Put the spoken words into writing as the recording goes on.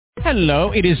Hello,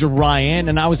 it is Ryan,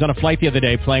 and I was on a flight the other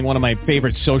day playing one of my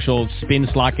favorite social spin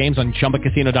slot games on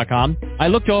ChumbaCasino.com. I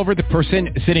looked over at the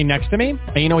person sitting next to me,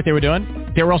 and you know what they were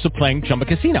doing? They were also playing Chumba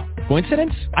Casino.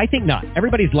 Coincidence? I think not.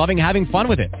 Everybody's loving having fun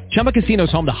with it. Chumba Casino is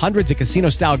home to hundreds of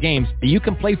casino-style games that you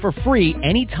can play for free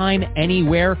anytime,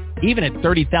 anywhere, even at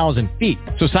 30,000 feet.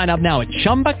 So sign up now at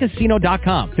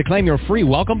ChumbaCasino.com to claim your free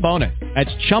welcome bonus. That's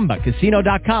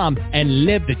ChumbaCasino.com and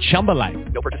live the Chumba life.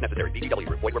 No purchase necessary. VGW.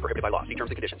 Void where prohibited by law. See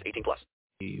terms and conditions. 18+.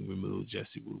 He removed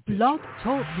Jesse Wu. Blog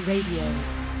Talk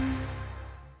Radio.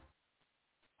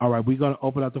 All right, we're going to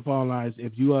open up the phone lines.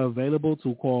 If you are available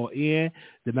to call in,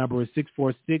 the number is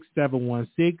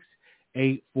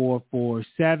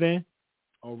 646-716-8447.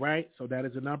 All right, so that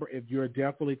is the number. If you're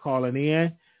definitely calling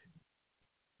in,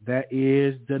 that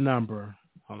is the number.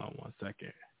 Hold on one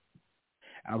second.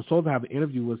 I was supposed to have an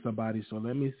interview with somebody, so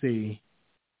let me see.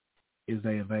 Is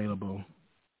they available?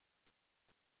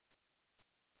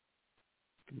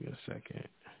 Give me a second.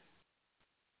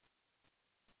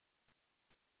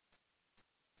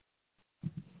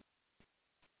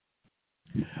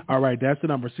 All right, that's the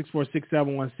number,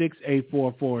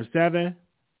 646-716-8447.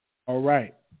 All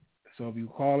right, so if you're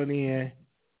calling in,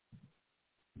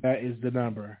 that is the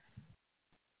number.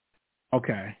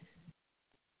 Okay.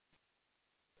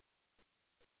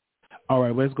 All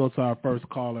right, let's go to our first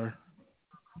caller.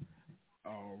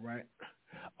 All right.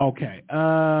 Okay.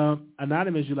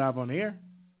 Anonymous, you live on the air?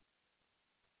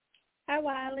 Hi,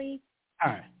 Wiley.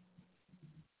 Hi.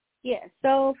 Yeah,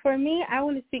 so for me, I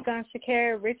want to speak on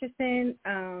Sha'Carri Richardson.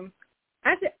 I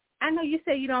know you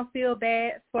say you don't feel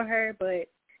bad for her, but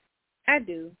I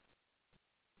do.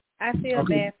 I feel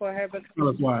bad for her because tell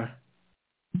us why.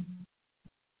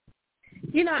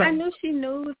 You know, I knew she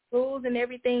knew the rules and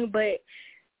everything, but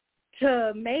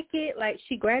to make it like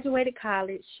she graduated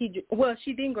college, she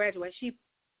didn't graduate. She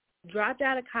dropped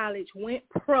out of college, went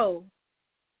pro.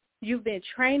 You've been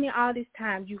training all this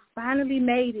time. You finally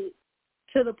made it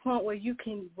to the point where you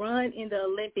can run in the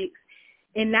Olympics,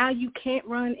 and now you can't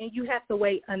run and you have to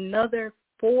wait another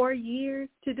 4 years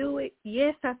to do it.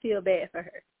 Yes, I feel bad for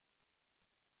her.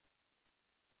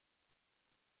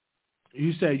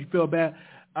 You say you feel bad.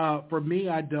 For me,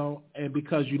 I don't, and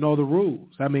because you know the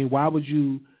rules. I mean, why would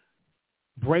you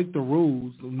break the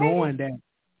rules knowing that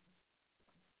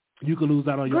you could lose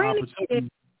out on your opportunity?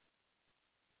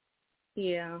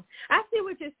 Yeah, I see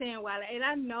what you're saying, Wiley, and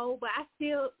I know, but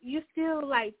you still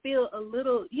like feel a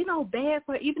little, bad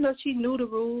for her, even though she knew the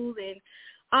rules and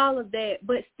all of that.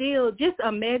 But still, just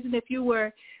imagine if you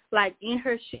were like in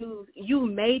her shoes, you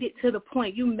made it to the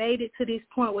point, you made it to this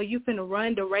point where you're finna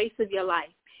run the race of your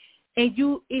life, and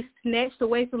it's snatched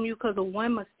away from you because of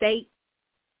one mistake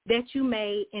that you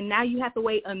made, and now you have to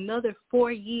wait another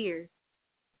 4 years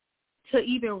to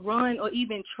even run or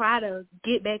even try to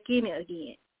get back in it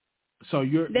again. So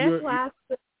That's why.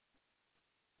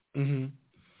 Mm-hmm.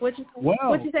 What you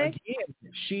say? Again,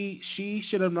 she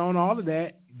should have known all of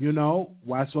that.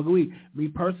 Why struggle we? Me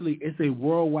personally, it's a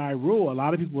worldwide rule. A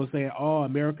lot of people are saying, "Oh,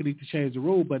 America needs to change the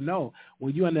rule," but no.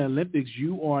 When you're in the Olympics,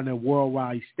 you are on a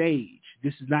worldwide stage.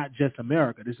 This is not just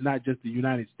America. This is not just the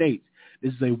United States.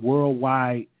 This is a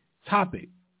worldwide topic.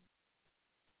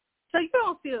 So you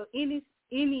don't feel any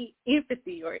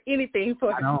empathy or anything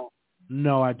for her?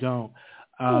 No, I don't.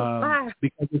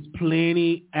 Because there's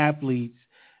plenty athletes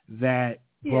that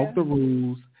broke the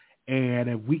rules, and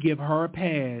if we give her a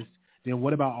pass, then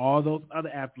what about all those other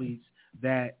athletes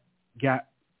that got,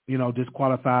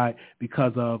 disqualified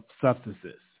because of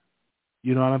substances?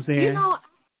 You know what I'm saying?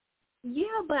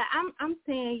 Yeah, but I'm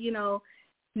saying,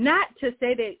 not to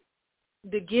say that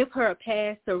to give her a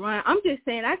pass to run. I'm just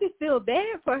saying I just feel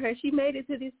bad for her. She made it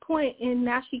to this point, and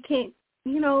now she can't,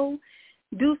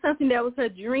 do something that was her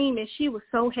dream, and she was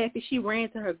so happy. She ran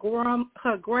to her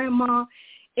grandma,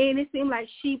 and it seemed like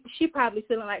she probably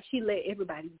feeling like she let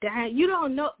everybody down. You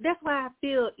don't know. That's why I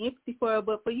feel empathy for her.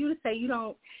 But for you to say you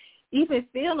don't even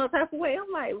feel no type of way,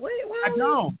 I'm like, why? I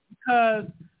don't, because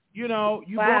you broke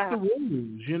the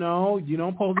rules. You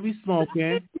don't supposed to be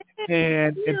smoking,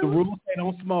 and if the rules say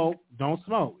don't smoke, don't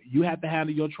smoke. You have to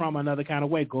handle your trauma another kind of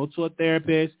way. Go to a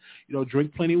therapist.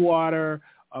 Drink plenty of water.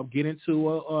 Get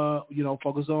into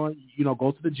focus on,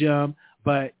 go to the gym,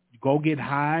 but go get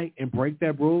high and break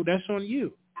that rule. That's on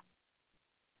you.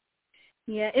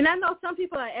 Yeah, and I know some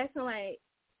people are asking, like,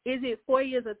 is it 4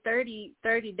 years or 30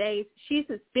 days? She's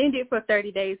suspended for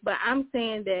 30 days, but I'm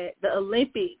saying that the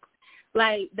Olympics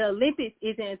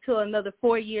isn't until another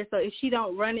 4 years. So if she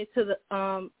don't run into the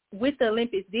with the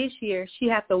Olympics this year, she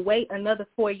have to wait another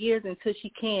 4 years until she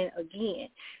can again.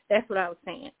 That's what I was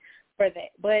saying for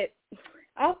that. But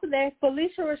also that,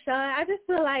 Felicia Rashad, I just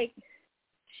feel like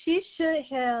she should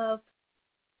have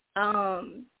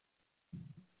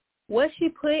what she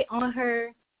put on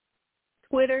her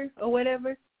Twitter or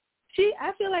whatever.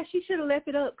 I feel like she should have left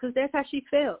it up because that's how she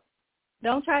felt.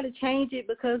 Don't try to change it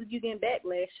because you get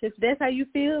backlash. If that's how you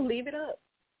feel, leave it up.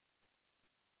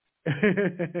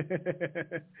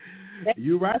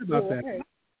 You're right about that.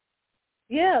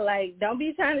 Yeah, like, don't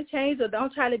be trying to change or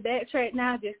don't try to backtrack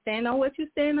now. Just stand on what you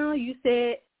stand on. You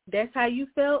said that's how you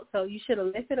felt, so you should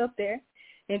have left it up there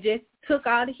and just took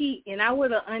all the heat. And I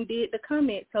would have undid the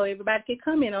comment so everybody could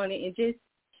comment on it and just,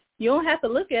 you don't have to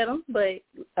look at them, but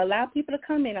allow people to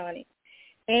comment on it.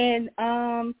 And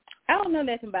I don't know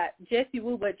nothing about Jessie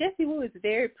Wu, but Jessie Wu is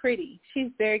very pretty.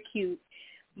 She's very cute.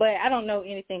 But I don't know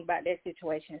anything about that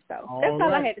situation, so that's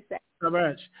all I had to say. All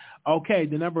right. Okay,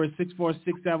 the number is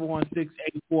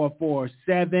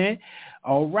 646-716-8447.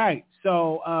 All right.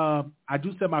 So I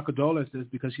do send my condolences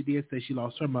because she did say she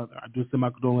lost her mother. I do send my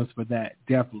condolences for that,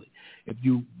 definitely. If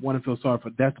you want to feel sorry for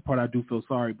that's the part I do feel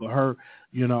sorry. But her,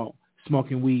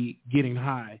 smoking weed, getting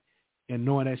high, and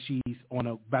knowing that she's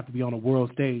about to be on a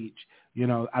world stage,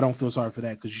 I don't feel sorry for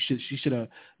that because she should have,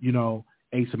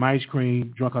 ate some ice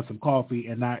cream, drunk up some coffee,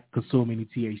 and not consume any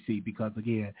THC because,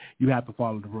 again, you have to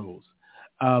follow the rules.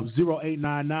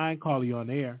 0899, call you on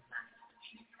the air.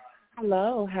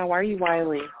 Hello, how are you,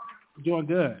 Wiley? Doing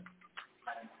good.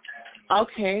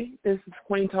 Okay, this is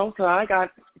Queen Tulsa. I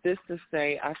got this to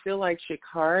say. I feel like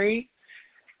Sha'Carri,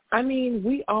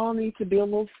 we all need to be a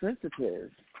little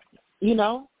sensitive,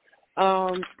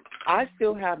 I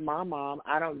still have my mom.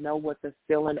 I don't know what the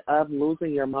feeling of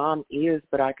losing your mom is,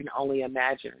 but I can only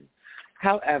imagine.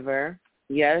 However,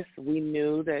 yes, we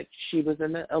knew that she was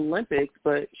in the Olympics,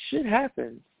 but shit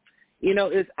happens.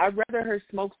 I'd rather her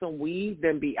smoke some weed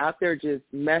than be out there just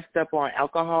messed up on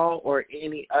alcohol or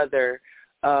any other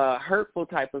hurtful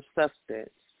type of substance.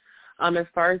 As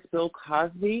far as Bill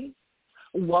Cosby,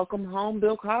 welcome home,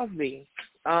 Bill Cosby.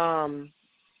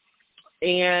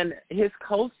 And his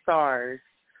co-stars,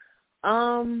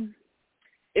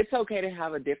 it's okay to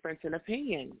have a difference in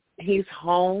opinion. He's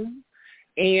home,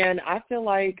 and I feel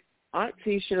like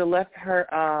Auntie should have left her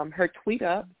her tweet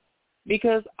up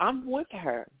because I'm with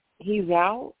her. He's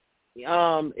out.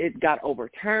 It got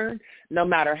overturned. No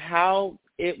matter how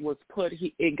it was put,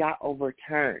 it got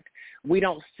overturned. We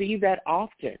don't see that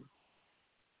often.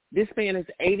 This man is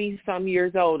 80-some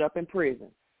years old up in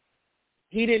prison.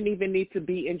 He didn't even need to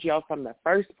be in jail from the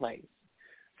first place.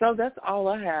 So that's all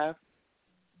I have.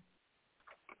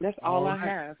 That's all I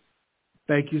have.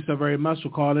 Thank you so very much for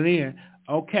calling in.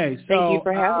 Okay, so thank you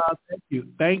for having me.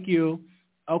 Thank you.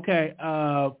 Okay,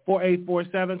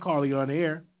 4847, call you on the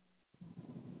air.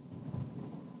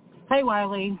 Hey,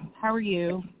 Wiley. How are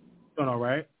you? Doing all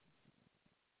right.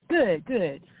 Good.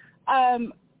 I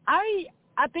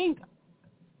think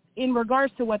in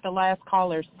regards to what the last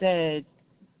caller said,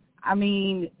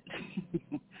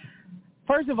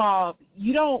 first of all,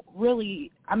 you don't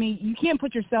really, you can't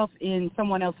put yourself in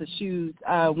someone else's shoes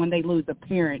when they lose a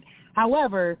parent.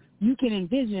 However, you can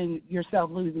envision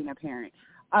yourself losing a parent.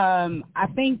 I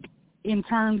think in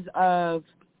terms of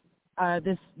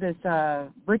this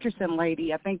Richardson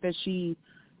lady, I think that she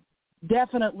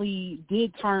definitely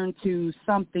did turn to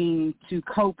something to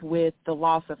cope with the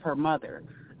loss of her mother.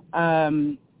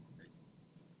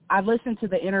 I listened to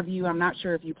the interview. I'm not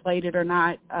sure if you played it or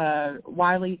not,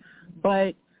 Wiley,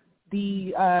 but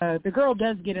the girl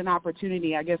does get an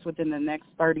opportunity, I guess, within the next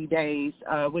 30 days,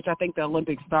 which I think the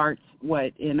Olympics starts,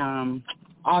 in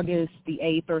August the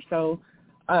 8th or so,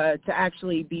 to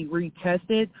actually be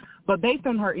retested. But based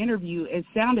on her interview, it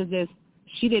sounded as if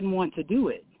she didn't want to do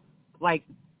it. Like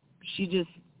she just,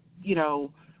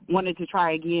 wanted to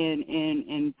try again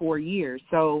in 4 years.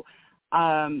 So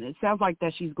it sounds like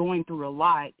that she's going through a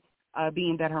lot,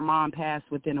 being that her mom passed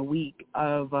within a week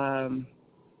of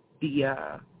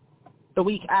the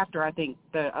week after, I think,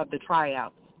 of the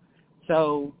tryouts.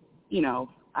 So,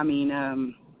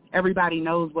 everybody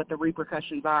knows what the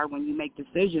repercussions are when you make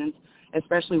decisions,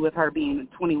 especially with her being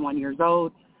 21 years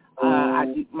old. I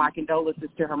do my condolences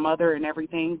to her mother and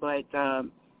everything, but,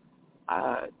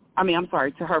 I'm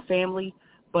sorry, to her family,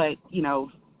 but,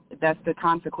 that's the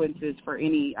consequences for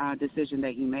any decision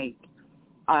that you make.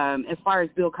 As far as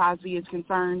Bill Cosby is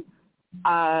concerned,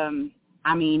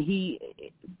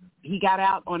 he got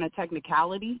out on a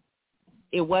technicality.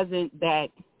 It wasn't that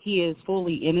he is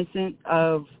fully innocent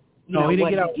of what he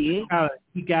did.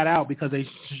 He got out because they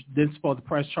didn't supposed to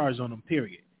press charges on him,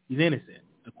 period. He's innocent.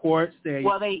 The court said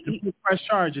to press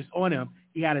charges on him.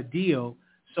 He had a deal.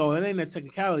 So it ain't a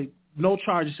technicality. No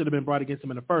charges should have been brought against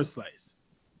him in the first place.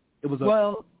 It was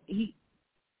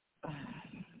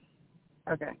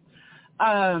okay.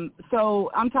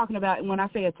 So I'm talking about, when I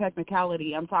say a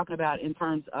technicality, I'm talking about in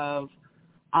terms of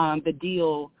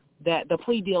the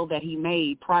plea deal that he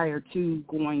made prior to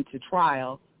going to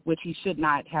trial, which he should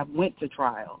not have went to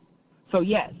trial. So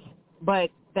yes, but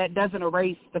that doesn't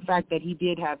erase the fact that he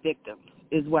did have victims,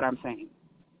 is what I'm saying.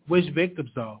 Which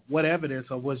victims, though? What evidence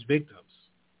of which victims?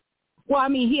 Well, I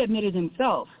mean, he admitted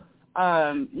himself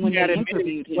when they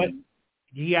interviewed him.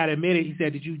 He had admitted, he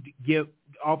said, did you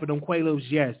offer them Quaaludes?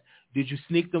 Yes. Did you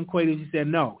sneak them Quaaludes? He said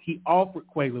no. He offered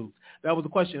Quaaludes. That was the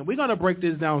question. We're going to break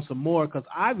this down some more because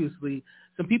obviously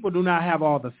some people do not have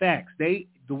all the facts. The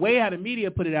way how the media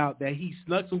put it out that he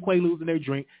snuck some Quaaludes in their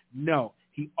drink, no.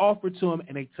 He offered to them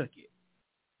and they took it.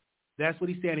 That's what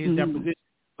he said in his deposition.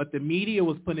 But the media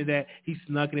was putting it that he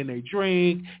snuck it in their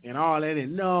drink and all that.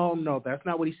 And no, that's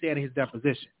not what he said in his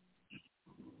deposition.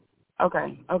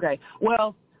 Okay.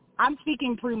 Well, I'm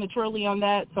speaking prematurely on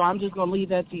that, so I'm just going to leave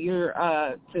that to your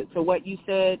to what you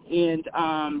said, and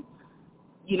I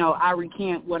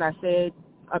recant what I said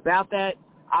about that.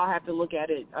 I'll have to look at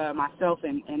it myself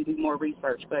and do more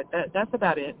research, but that's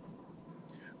about it.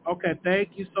 Okay, thank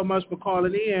you so much for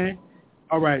calling in.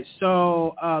 All right,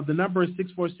 so the number is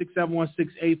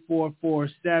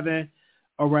 646-716-8447.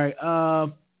 All right,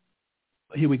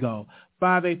 here we go.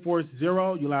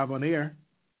 5840, you live on the air.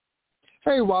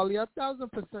 Hey, Wiley, I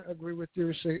 1,000% agree with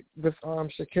you with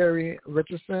Sha'Carri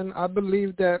Richardson. I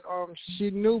believe that she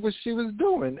knew what she was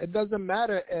doing. It doesn't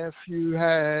matter if you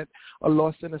had a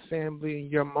loss in the family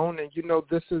and you're moaning. You know,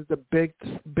 this is the big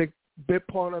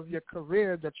part of your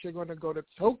career that you're going to go to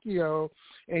Tokyo,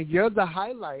 and you're the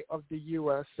highlight of the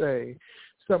USA.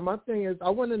 So my thing is,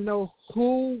 I want to know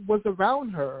who was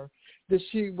around her. Was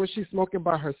she smoking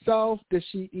by herself? Did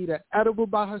she eat an edible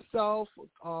by herself?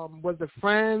 Was there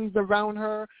friends around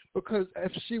her? Because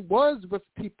if she was with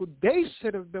people, they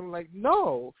should have been like,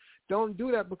 no, don't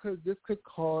do that because this could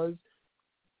cause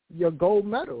your gold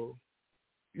medal.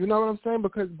 You know what I'm saying?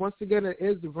 Because once again, it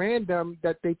is random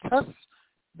that they test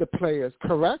the players,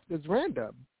 correct? It's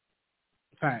random.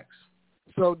 Facts.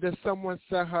 So did someone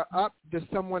set her up? Did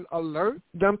someone alert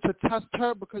them to test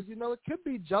her? Because, it could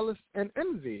be jealous and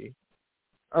envy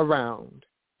around.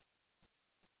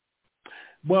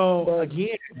 Well,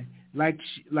 again, like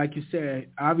you said,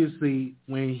 obviously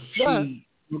when she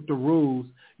broke the rules,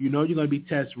 you're going to be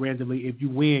tested randomly. If you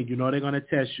win, they're going to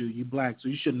test you. You're black, so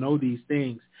you should know these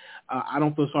things. I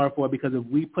don't feel sorry for her because if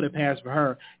we put a pass for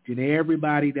her, then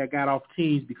everybody that got off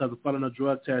teams because of failing a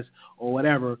drug test or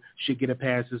whatever should get a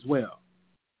pass as well.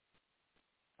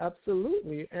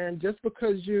 Absolutely. And just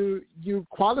because you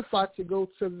qualified to go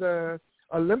to the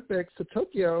Olympics to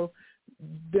Tokyo,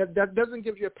 that doesn't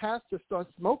give you a pass to start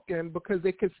smoking because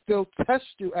they could still test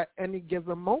you at any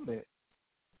given moment.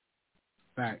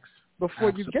 Facts. Before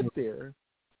Absolutely. You get there.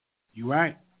 You're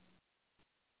right.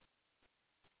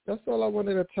 That's all I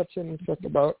wanted to touch in and talk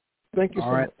about. Thank you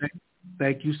so much.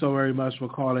 Thank you so very much for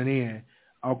calling in.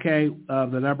 Okay,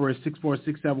 the number is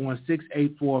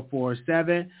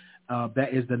 646-716-8447.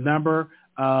 That is the number.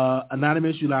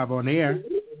 Anonymous, you live on the air.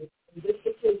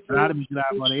 Anonymous, you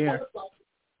live on the air.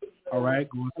 All right,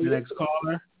 going to the next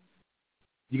caller.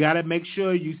 You got to make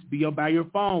sure you be by your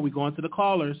phone. We're going to the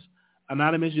callers.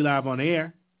 Anonymous, you live on the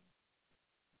air.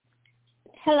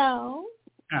 Hello.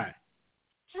 Hi.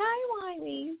 Hi,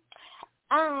 Wiley.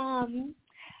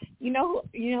 You know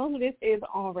who this is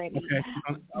already. Okay.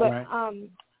 But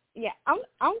yeah,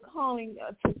 I'm calling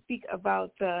to speak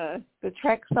about the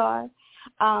track star.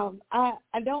 I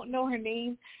don't know her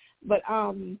name, but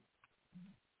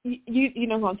you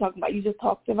know who I'm talking about. You just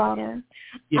talked about her.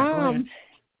 Yeah.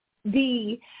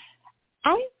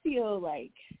 I feel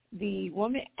like the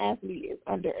woman athlete is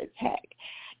under attack.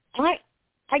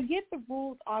 I get the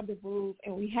rules are the rules,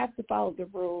 and we have to follow the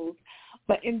rules.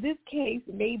 But in this case,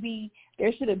 maybe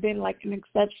there should have been like an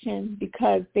exception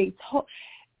because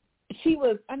she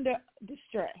was under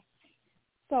distress.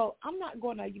 So I'm not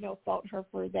going to, fault her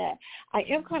for that. I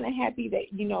am kind of happy that,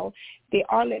 they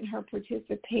are letting her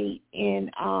participate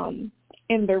in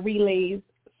the relays.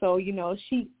 So,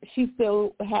 she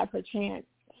still have her chance.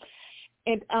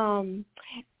 And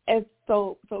as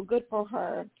so good for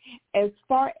her. As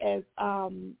far as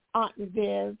Aunt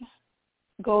Viv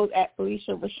goes at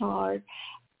Felicia Rashard,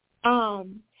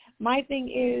 my thing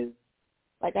is,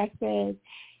 like I said,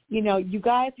 you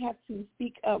guys have to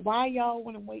speak up. Why y'all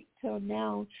want to wait till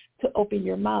now to open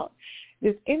your mouth?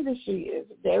 This industry is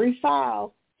very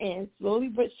foul, and slowly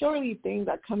but surely things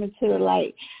are coming to the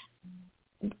light.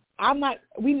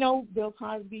 We know Bill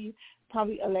Cosby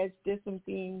probably alleged did some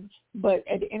things, but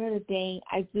at the end of the day,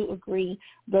 I do agree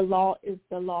the law is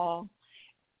the law.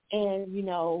 And,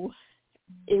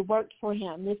 it worked for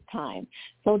him this time.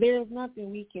 So there is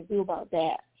nothing we can do about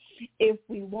that. If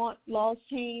we want laws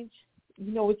changed,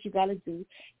 you know what you got to do.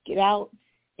 Get out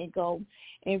and go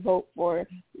and vote for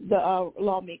the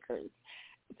lawmakers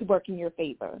to work in your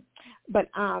favor. But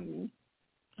all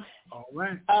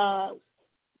right.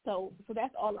 So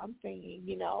that's all I'm saying,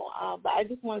 you know. But I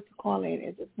just wanted to call in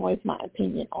and just voice my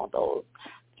opinion on those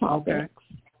topics. Okay.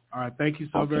 All right. Thank you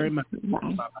so very much. Bye.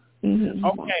 Mm-hmm.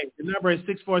 Okay. The number is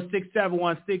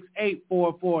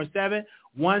 646-716-8447,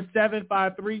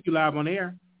 1753. You live on the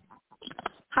air.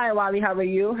 Hi, Wiley. How are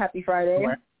you? Happy Friday.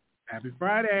 Happy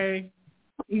Friday.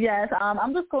 Yes,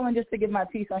 I'm just calling just to give my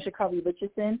piece on Sha'Carri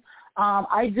Richardson.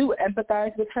 I do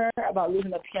empathize with her about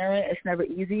losing a parent. It's never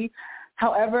easy.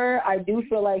 However, I do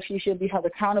feel like she should be held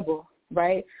accountable,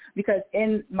 right? Because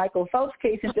in Michael Phelps'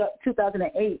 case in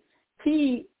 2008,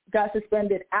 he got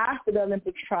suspended after the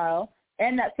Olympics trial,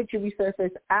 and that picture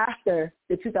resurfaced after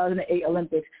the 2008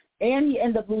 Olympics, and he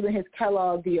ended up losing his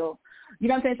Kellogg deal. You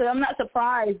know what I'm saying? So I'm not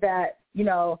surprised that, you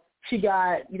know, she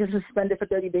got suspended for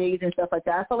 30 days and stuff like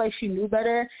that. I feel like she knew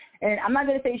better, and I'm not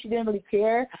going to say she didn't really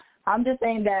care. I'm just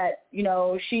saying that, you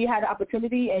know, she had an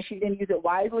opportunity and she didn't use it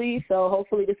wisely, so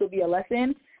hopefully this will be a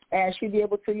lesson, and she'll be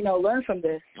able to, you know, learn from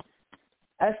this.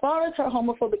 As far as her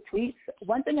homophobic tweets,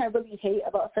 one thing I really hate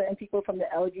about certain people from the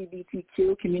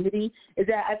LGBTQ community is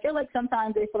that I feel like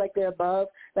sometimes they feel like they're above.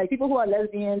 Like people who are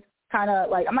lesbians kind of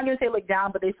like, I'm not going to say look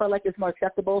down, but they feel like it's more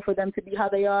acceptable for them to be how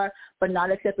they are, but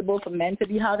not acceptable for men to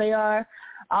be how they are.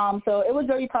 So it was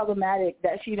very problematic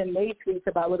that she even made tweets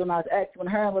about Lil Nas X when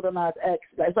her and Lil Nas X,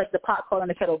 it's like the pot calling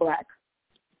the kettle black.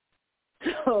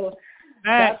 So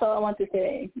that's all I want to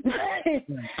say. You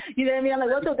know what I mean? I'm like,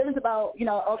 what's the difference about, you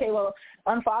know, okay, well,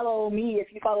 unfollow me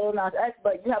if you follow Lil Nas X,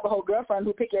 but you have a whole girlfriend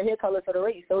who pick your hair color for the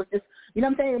race. So it's just, you know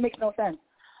what I'm saying? It makes no sense.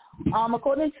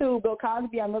 According to Bill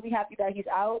Cosby, I'm really happy that he's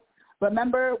out.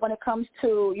 Remember, when it comes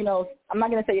to, you know, I'm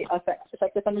not going to say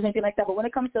sex offenders or anything like that, but when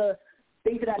it comes to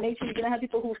things of that nature, you're going to have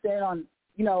people who stand on,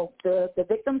 you know, the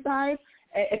victim side,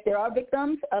 if there are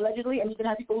victims, allegedly, and you're going to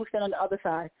have people who stand on the other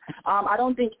side. I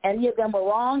don't think any of them were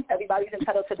wrong. Everybody's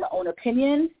entitled to their own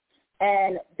opinion,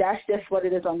 and that's just what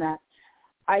it is on that.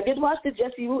 I did watch the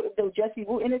Jessie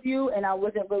Wu interview, and I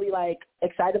wasn't really, like,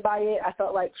 excited by it. I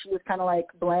felt like she was kind of, like,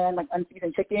 bland, like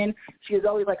unseasoned chicken. She was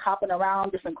always, like, hopping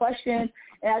around different questions,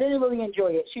 and I didn't really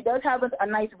enjoy it. She does have a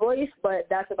nice voice, but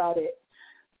that's about it.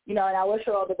 You know, and I wish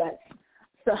her all the best.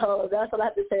 So that's all I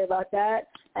have to say about that,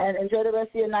 and enjoy the rest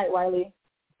of your night, Wiley.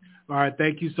 All right,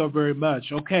 thank you so very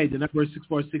much. Okay, the number is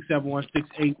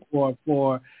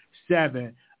 646-716-8447.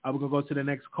 We're going to go to the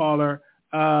next caller.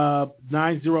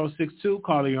 9062,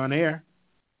 caller, you on air.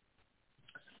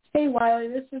 Hey, Wiley,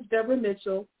 this is Deborah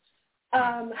Mitchell.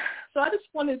 So I just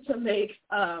wanted to make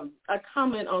a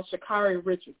comment on Sha'Carri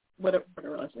Richardson, whatever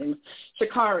her last name is.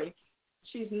 Sha'Carri,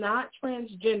 she's not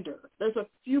transgender. There's a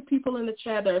few people in the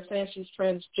chat that are saying she's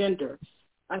transgender.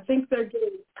 I think they're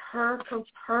getting her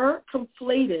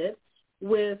conflated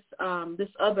with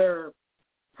this other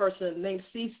person named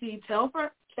CC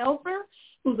Telfer,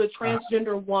 who's a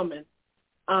transgender woman.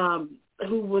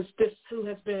 Who has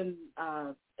been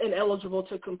ineligible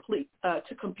to compete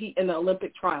in the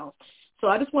Olympic trials. So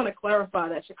I just want to clarify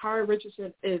that Sha'Carri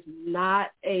Richardson is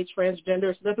not a transgender.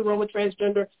 There's nothing wrong with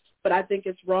transgender, but I think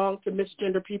it's wrong to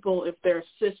misgender people if they're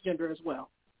cisgender as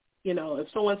well. You know, if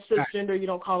someone's cisgender, you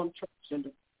don't call them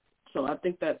transgender. So I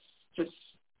think that's just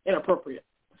inappropriate.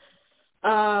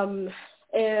 And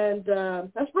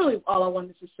that's really all I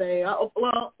wanted to say.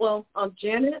 Well, on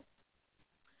Janet.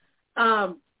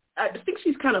 I think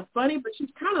she's kind of funny, but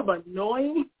she's kind of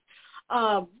annoying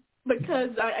because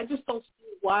I just don't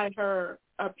see why her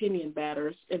opinion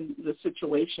matters in the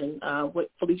situation with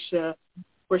Felicia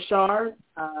Rashard.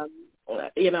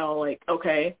 You know, like,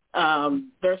 okay,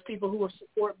 there's people who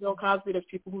support Bill Cosby. There's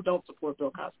people who don't support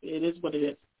Bill Cosby. It is what it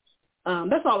is.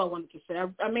 That's all I wanted to say.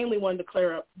 I mainly wanted to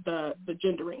clear up the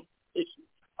gendering issue.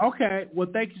 Okay. Well,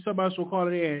 thank you so much for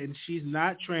calling in. And she's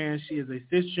not trans. She is a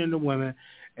cisgender woman.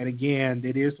 And again,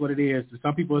 it is what it is.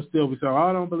 Some people are still saying,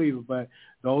 I don't believe it, but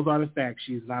those are the facts.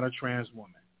 She's not a trans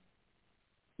woman.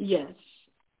 Yes.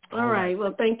 All right.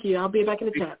 Well, thank you. I'll be back in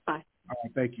the chat. Bye. All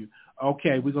right. Thank you.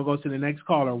 Okay. We're going to go to the next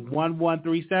caller.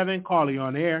 1137. Caller, you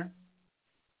on the air.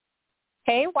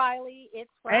 Hey, Wiley. It's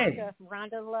Rhonda from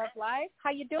Rhonda Love Life.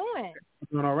 How you doing? I'm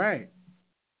doing all right.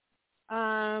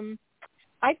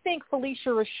 I think Felicia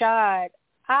Rashad,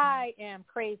 I am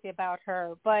crazy about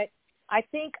her, but I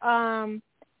think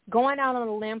going out on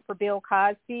a limb for Bill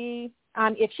Cosby,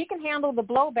 if she can handle the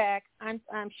blowback, I'm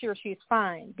sure she's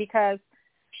fine because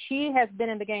she has been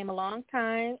in the game a long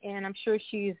time, and I'm sure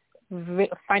she's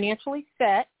financially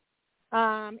set.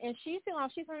 And she's in her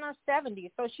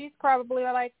 70s, so she's probably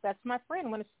like, that's my friend.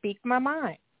 I'm going to speak my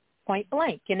mind, point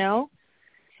blank,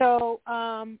 So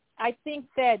I think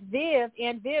that Viv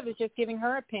is just giving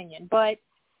her opinion. But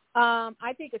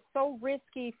I think it's so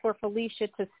risky for Felicia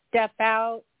to step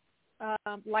out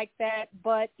like that.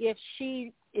 But if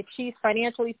she's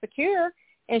financially secure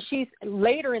and she's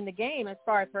later in the game as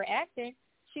far as her acting,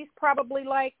 she's probably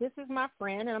like, this is my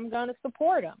friend and I'm going to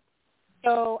support him.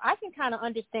 So I can kind of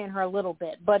understand her a little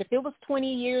bit. But if it was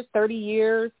 20 years, 30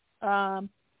 years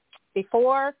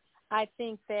before, I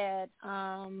think that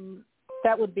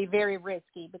that would be very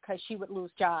risky because she would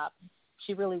lose jobs.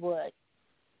 She really would.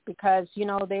 Because,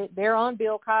 they're on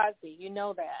Bill Cosby. You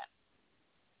know that.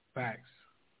 Facts.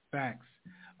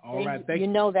 All right. Thank you.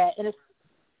 You know that. And it's,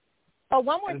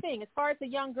 one more thing. As far as the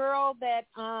young girl that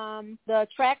the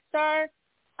track star,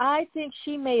 I think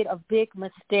she made a big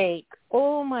mistake.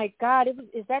 Oh, my God.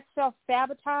 Is that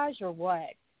self-sabotage or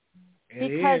what?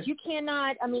 Because you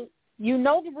cannot, you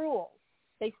know the rules.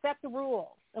 They set the rules.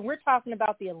 And we're talking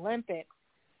about the Olympics.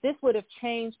 This would have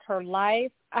changed her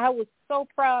life. I was so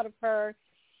proud of her.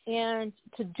 And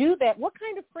to do that, what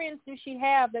kind of friends do she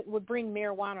have that would bring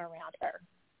marijuana around her?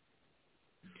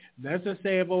 Let's just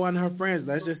say it was one of her friends.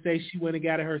 Let's just say she went and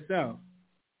got it herself.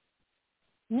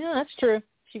 Yeah, that's true.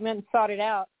 She went and sought it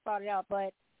out. But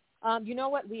you know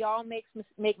what? We all make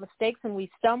mistakes and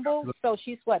we stumble. So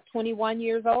she's, 21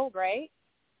 years old, right?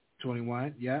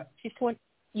 21, yeah. She's 20.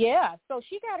 Yeah, so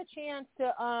she got a chance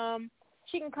to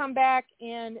she can come back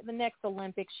in the next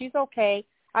Olympics. She's okay.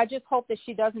 I just hope that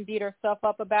she doesn't beat herself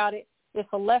up about it. It's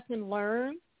a lesson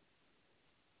learned.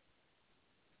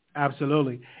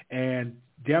 Absolutely. And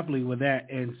definitely with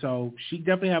that. And so she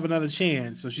definitely have another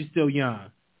chance. So she's still young.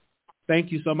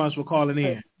 Thank you so much for calling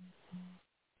in.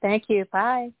 Thank you.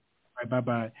 Bye. All right,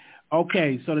 bye-bye.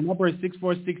 Okay, so the number is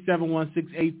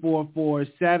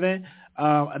 646-716-8447.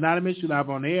 Anonymous, you live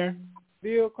on the air.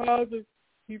 Bill Cosby,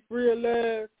 he free at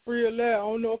last. I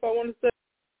don't know if I want to say.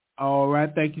 All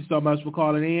right, thank you so much for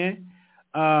calling in.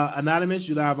 Anonymous,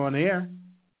 you live on the air.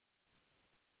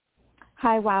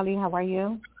 Hi, Wiley. How are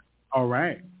you? All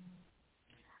right.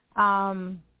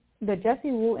 The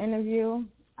Jessie Wu interview,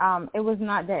 it was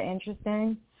not that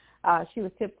interesting. She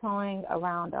was tiptoeing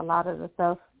around a lot of the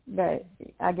stuff that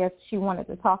I guess she wanted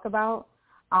to talk about.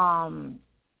 I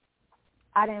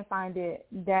didn't find it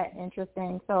that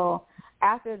interesting. So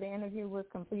after the interview was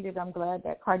completed, I'm glad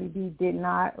that Cardi B did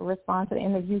not respond to the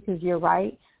interview because you're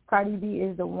right. Cardi B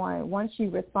is the one. Once she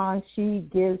responds, she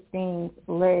gives things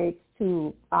legs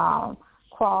to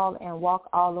crawl and walk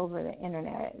all over the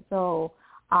internet. So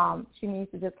she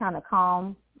needs to just kind of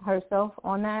calm herself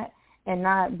on that and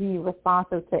not be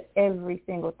responsive to every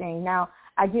single thing. Now,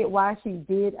 I get why she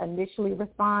did initially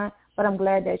respond, but I'm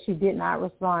glad that she did not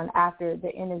respond after the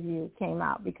interview came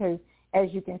out because,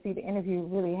 as you can see, the interview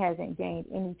really hasn't gained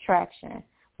any traction.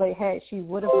 But had she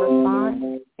would have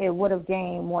responded, it would have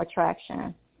gained more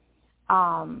traction.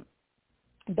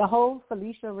 The whole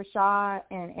Felicia Rashad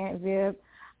and Aunt Viv,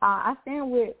 I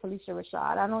stand with Felicia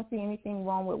Rashad. I don't see anything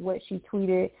wrong with what she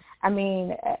tweeted. I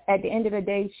mean, at the end of the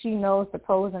day, she knows the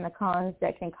pros and the cons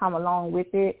that can come along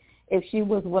with it. If she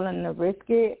was willing to risk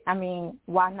it, I mean,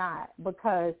 why not?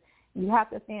 Because you have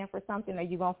to stand for something or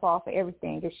you're going to fall for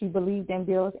everything. If she believed in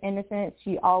Bill's innocence,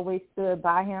 she always stood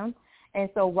by him. And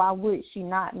so why would she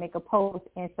not make a post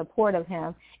in support of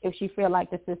him if she feel like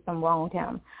the system wronged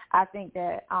him? I think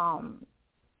that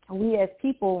we as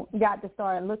people got to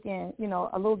start looking,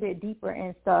 a little bit deeper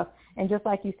and stuff. And just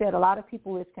like you said, a lot of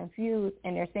people is confused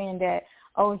and they're saying that,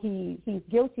 he's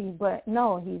guilty. But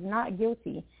no, he's not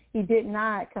guilty. He did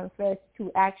not confess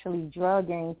to actually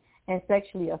drugging and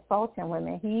sexually assaulting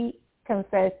women. He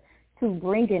confessed to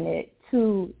bringing it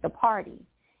to the party,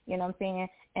 you know what I'm saying,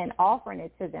 and offering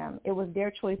it to them. It was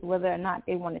their choice whether or not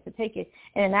they wanted to take it.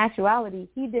 And in actuality,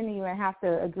 he didn't even have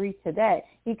to agree to that.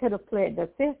 He could have pled the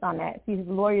fifth on that. His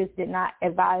lawyers did not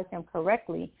advise him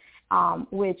correctly,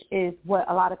 which is what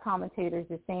a lot of commentators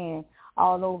are saying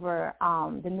all over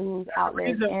the news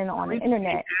outlets and on the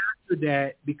internet. After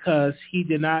that, because he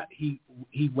did not, he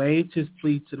waived his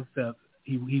plea to the fifth.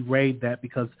 He waived that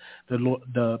because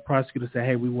the prosecutor said,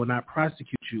 "Hey, we will not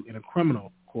prosecute you in a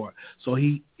criminal court." So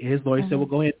his lawyer said, "Well,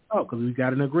 go ahead and talk because we've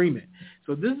got an agreement."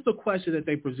 So this is the question that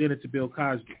they presented to Bill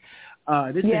Cosby.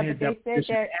 This is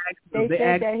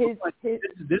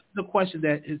the question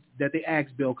that they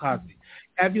asked Bill Cosby.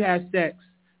 Have you had sex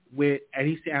with? And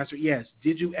he answered yes.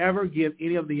 Did you ever give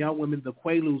any of the young women the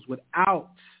Quaaludes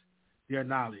without their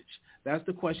knowledge? That's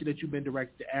the question that you've been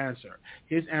directed to answer.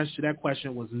 His answer to that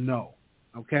question was no.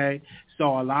 Okay,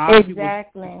 so a lot of people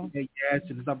Exactly. yes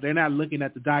and stuff. They're not looking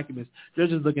at the documents. They're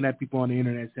just looking at people on the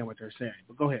internet saying what they're saying.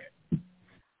 But go ahead.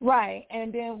 Right,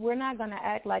 and then we're not going to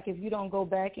act like if you don't go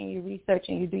back and you research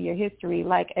and you do your history,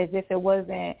 like as if it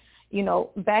wasn't,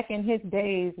 back in his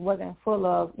days wasn't full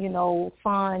of,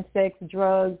 fun, sex,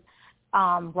 drugs,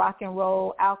 rock and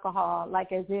roll, alcohol,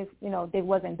 like as if, they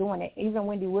wasn't doing it. Even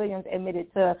Wendy Williams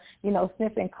admitted to,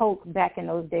 sniffing coke back in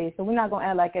those days. So we're not going to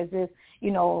act like as if,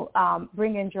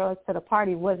 bringing drugs to the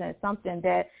party wasn't something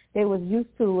that they was used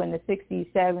to in the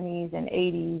 60s, 70s, and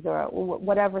 80s or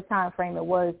whatever time frame it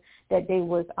was that they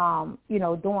was,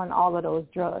 doing all of those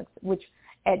drugs, which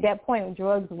at that point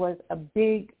drugs was a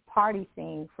big party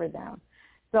scene for them.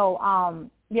 So,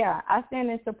 I stand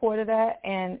in support of that.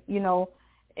 And,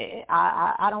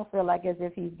 I don't feel like as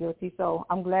if he's guilty. So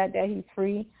I'm glad that he's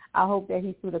free. I hope that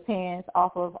he threw the pants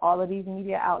off of all of these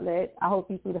media outlets. I hope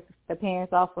he threw the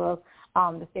pants off of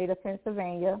the state of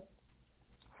Pennsylvania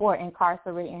for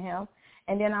incarcerating him.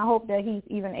 And then I hope that he's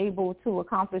even able to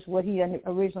accomplish what he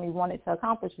originally wanted to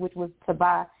accomplish, which was to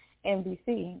buy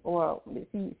NBC or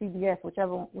CBS,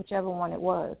 whichever one it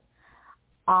was.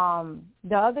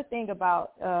 The other thing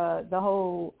about the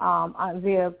whole Aunt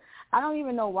Viv, I don't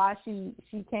even know why she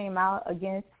came out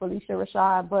against Felicia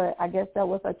Rashad, but I guess that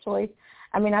was her choice.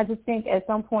 I mean, I just think at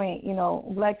some point,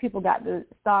 black people got to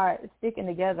start sticking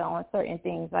together on certain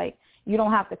things. Like, you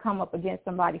don't have to come up against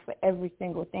somebody for every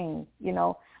single thing,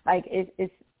 Like, we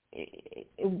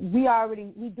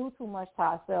do too much to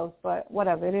ourselves, but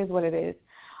whatever, it is what it is.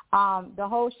 The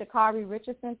whole Sha'Carri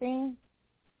Richardson thing,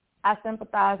 I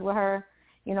sympathize with her.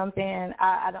 You know what I'm saying?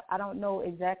 I don't know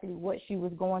exactly what she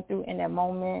was going through in that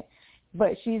moment,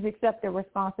 but she's accepted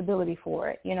responsibility for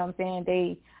it. You know what I'm saying?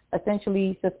 They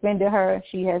essentially suspended her.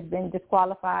 She has been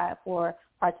disqualified for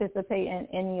participating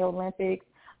in the Olympics,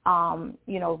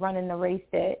 running the race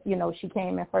that, she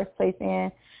came in first place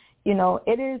in.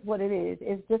 It is what it is.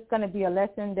 It's just going to be a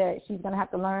lesson that she's going to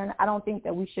have to learn. I don't think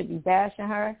that we should be bashing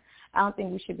her. I don't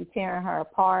think we should be tearing her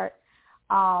apart.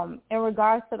 In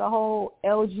regards to the whole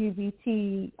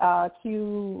LGBTQ,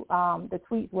 the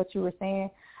tweets, what you were saying,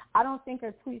 I don't think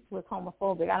her tweets was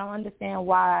homophobic. I don't understand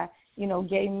why,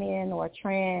 gay men or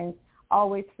trans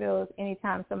always feels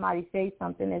anytime somebody says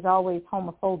something is always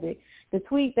homophobic. The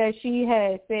tweet that she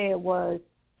had said was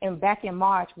back in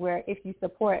March, where if you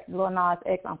support Lil Nas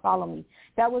X, unfollow me.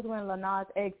 That was when Lil Nas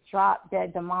X dropped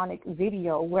that demonic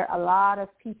video where a lot of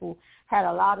people had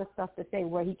a lot of stuff to say,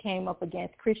 where he came up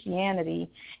against Christianity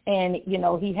and,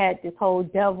 he had this whole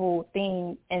devil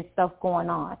thing and stuff going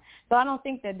on. So I don't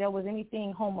think that there was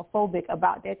anything homophobic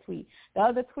about that tweet. The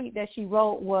other tweet that she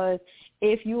wrote was,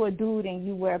 if you a dude and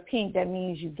you wear pink, that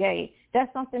means you gay.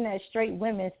 That's something that straight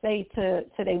women say to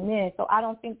their men. So I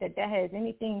don't think that has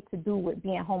anything to do with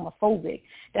being homophobic.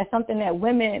 That's something that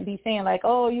women be saying, like,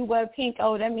 oh, you wear pink,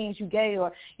 oh, that means you gay,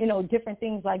 or, different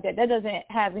things like that. That doesn't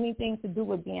have anything to do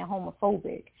with being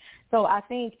homophobic. So I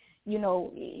think,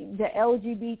 the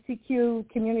LGBTQ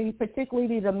community,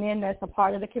 particularly the men that's a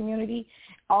part of the community,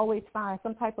 always find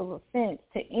some type of offense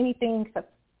to anything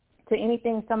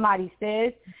somebody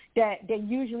says that they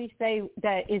usually say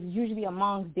that is usually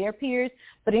amongst their peers.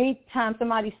 But anytime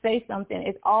somebody says something,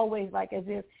 it's always like as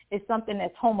if it's something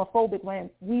that's homophobic, when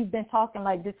we've been talking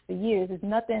like this for years. It's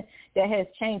nothing that has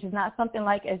changed. It's not something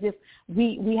like as if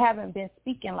we haven't been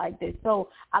speaking like this. So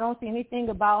I don't see anything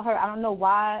about her. I don't know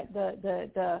why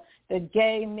the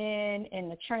gay men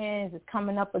and the trans is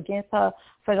coming up against her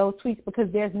for those tweets, because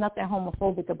there's nothing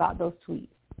homophobic about those tweets.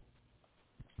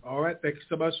 All right. Thank you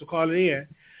so much for calling in.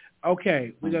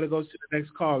 Okay. We got to go to the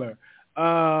next caller.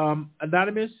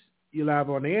 Anonymous, you live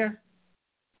on the air.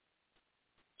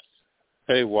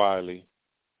 Hey, Wiley.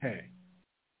 Hey.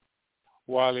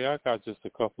 Wiley, I got just a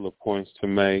couple of points to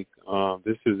make.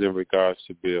 This is in regards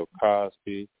to Bill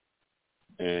Cosby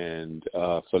and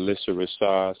Felicia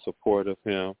Rashad's support of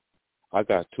him. I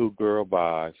got 2 girl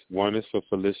buys. One is for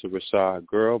Felicia Rashad,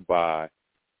 girl buy.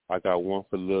 I got one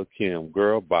for Lil' Kim,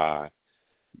 girl buy.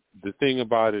 The thing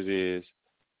about it is,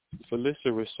 Felicia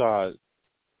Rashad,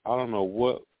 I don't know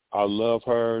what, I loved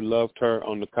her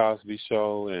on the Cosby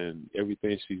Show and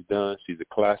everything she's done. She's a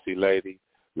classy lady,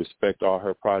 respect all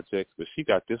her projects, but she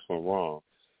got this one wrong.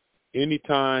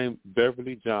 Anytime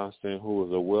Beverly Johnson, who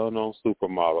was a well-known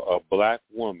supermodel, a black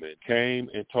woman, came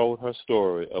and told her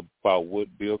story about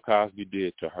what Bill Cosby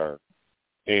did to her,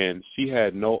 and she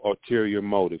had no ulterior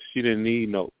motive. She didn't need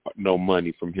no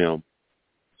money from him,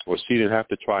 or she didn't have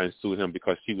to try and sue him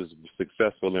because she was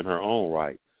successful in her own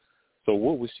right. So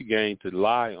what would she gain to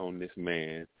lie on this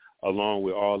man along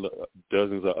with all the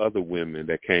dozens of other women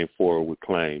that came forward with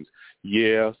claims.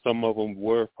 Yeah, some of them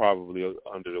were probably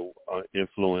under the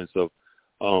influence of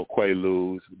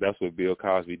Quaaludes. That's what Bill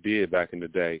Cosby did back in the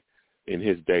day, in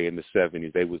his day in the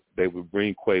 70s. They would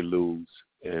bring Quaaludes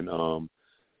and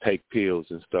take pills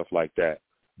and stuff like that.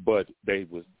 But they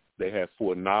had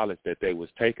full knowledge that they was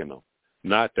taking them,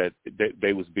 not that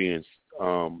they was being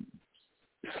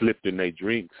slipped in their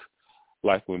drinks.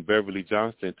 Like when Beverly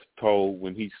Johnson told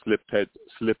when he slipped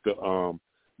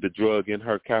the drug in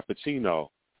her cappuccino,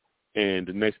 and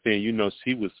the next thing you know,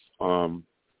 she was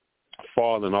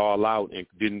falling all out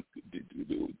and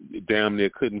damn near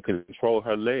couldn't control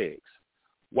her legs.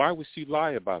 Why would she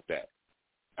lie about that?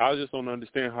 I just don't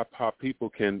understand how people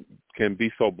can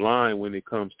be so blind when it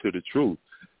comes to the truth.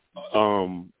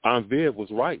 Aunt Viv was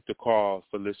right to call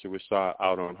Felicia Rashad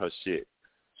out on her shit.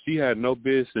 She had no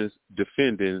business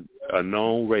defending a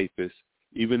known rapist,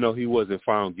 even though he wasn't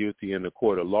found guilty in the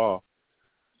court of law.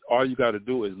 All you got to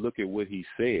do is look at what he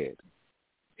said.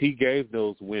 He gave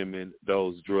those women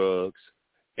those drugs,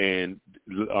 and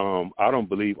I don't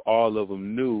believe all of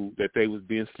them knew that they was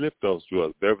being slipped those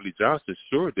drugs. Beverly Johnson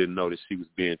sure didn't know that she was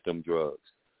being them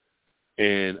drugs.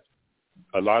 And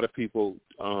a lot of people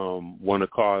want to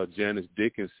call Janice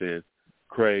Dickinson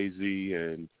crazy,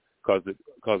 and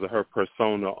because of her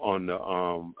persona on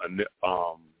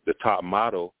the Top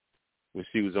Model, when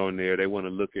she was on there, they want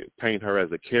to paint her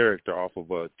as a character off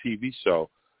of a TV show.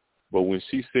 But when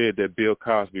she said that Bill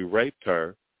Cosby raped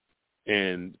her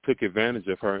and took advantage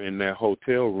of her in that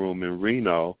hotel room in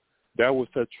Reno, that was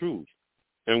her truth.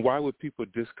 And why would people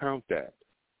discount that?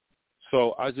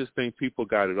 So I just think people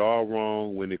got it all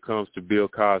wrong when it comes to Bill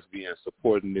Cosby and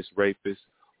supporting this rapist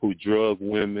who drugged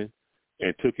women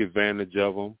and took advantage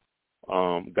of them.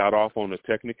 Got off on a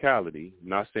technicality,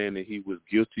 not saying that he was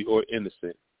guilty or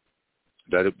innocent.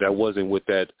 That wasn't what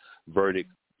that verdict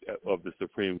of the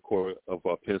Supreme Court of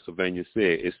Pennsylvania said.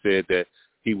 It said that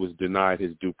he was denied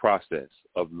his due process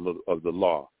of the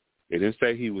law. It didn't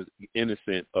say he was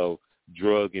innocent of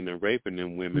drugging and raping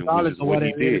them women, which is what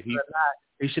he did.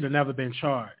 They should have never been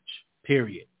charged,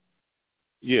 period.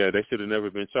 Yeah, they should have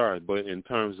never been charged. But in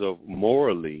terms of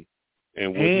morally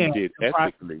and what he did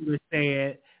ethically. The prosecutor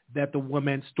said that the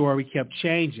woman's story kept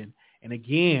changing. And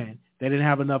again, they didn't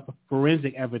have enough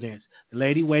forensic evidence. The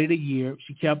lady waited a year.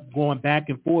 She kept going back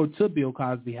and forth to Bill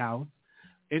Cosby house,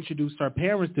 introduced her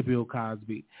parents to Bill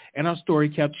Cosby, and her story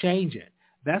kept changing.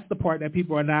 That's the part that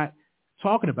people are not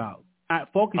talking about,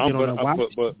 not focusing on.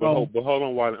 But hold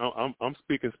on, Wiley. I'm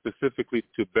speaking specifically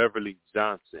to Beverly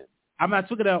Johnson. I'm not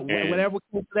talking about whatever.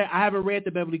 I haven't read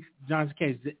the Beverly Johnson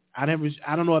case. I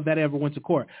don't know if that ever went to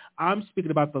court. I'm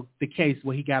speaking about the case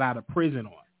where he got out of prison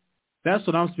on. That's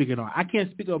what I'm speaking on. I can't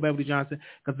speak on Beverly Johnson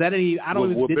because that ain't. I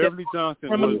don't. Beverly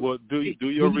Johnson. Do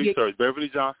your research. Beverly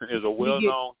Johnson is a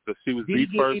well-known. She was the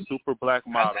first super black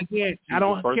model. Again, I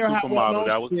don't care how supermodel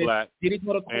that was black. Did he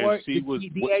go to court? And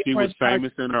she was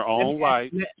famous in her own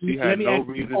right. She had no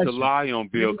reason to lie on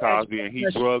Bill Cosby, and he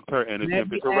drugged her and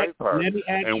attempted to rape her.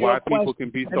 And why people can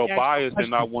be so biased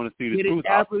and not want to see the truth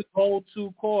out. Did it ever go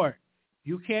to court?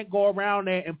 You can't go around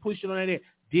there and push it on there.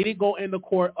 Did it go in the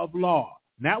court of law?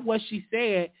 Not what she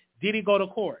said. Did he go to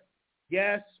court?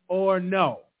 Yes or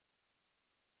no?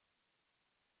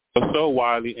 So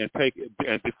Wiley, and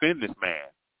defend this man.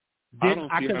 I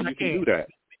don't see how you can do that.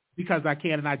 Because I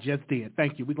can, and I just did.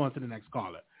 Thank you. We're going to the next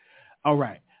caller. All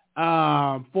right.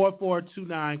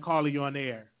 4429, caller, you on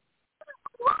air.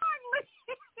 Why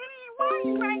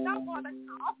you ain't no on the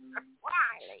caller?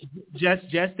 Wiley.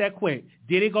 Just that quick.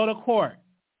 Did it go to court?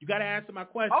 You got to answer my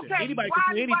question. Okay, anybody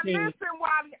Wiley, can do anything. Listen,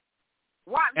 Wiley.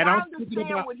 I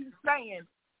understand what he's saying.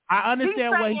 I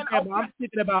understand what he said, but I'm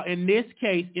speaking about in this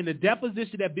case, in the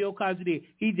deposition that Bill Cosby did,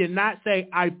 he did not say,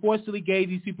 I forcibly gave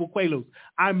these people Quaaludes.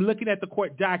 I'm looking at the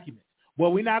court documents.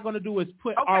 What we're not going to do is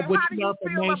put our what you know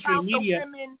from mainstream media.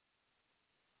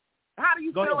 How do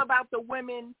you feel about the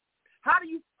women?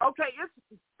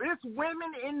 It's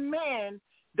women and men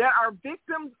that are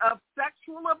victims of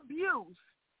sexual abuse.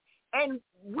 And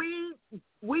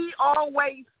we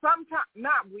always, sometimes,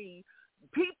 not we,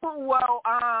 people will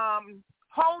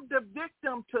hold the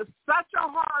victim to such a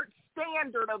hard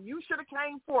standard of you should have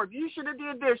came forth, you should have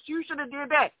did this, you should have did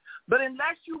that. But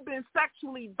unless you've been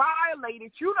sexually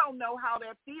violated, you don't know how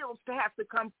that feels to have to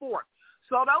come forth.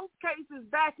 So those cases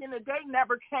back in the day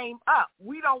never came up.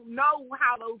 We don't know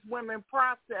how those women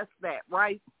process that,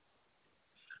 right?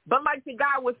 But like the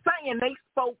guy was saying, they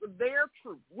spoke their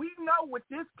truth. We know what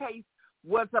this case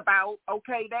was about.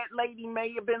 Okay, that lady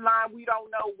may have been lying. We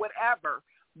don't know, whatever.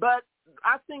 but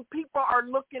I think people are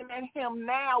looking at him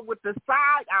now with the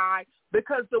side eye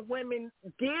because the women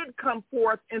did come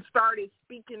forth and started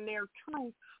speaking their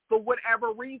truth for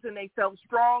whatever reason. They felt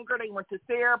stronger. They went to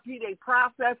therapy. They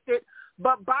processed it.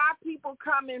 But by people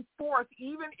coming forth,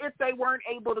 even if they weren't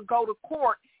able to go to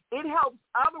court, it helps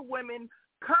other women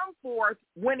come forth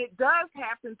when it does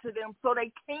happen to them so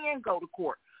they can go to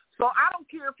court. So I don't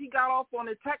care if he got off on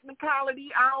a technicality.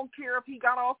 I don't care if he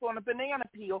got off on a banana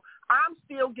peel. I'm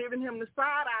still giving him the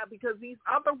side eye because these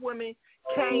other women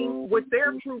came with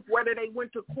their truth, whether they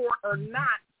went to court or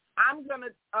not. I'm going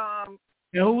to...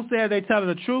 And who said they telling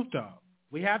the truth, though?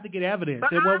 We have to get evidence.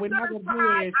 And what we're not going to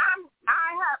do is...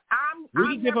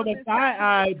 we can give them a side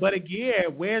eye, but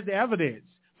again, where's the evidence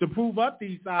to prove up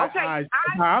these side eyes?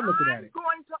 That's how I'm looking at it. I'm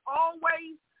going to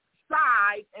always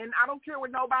side, and I don't care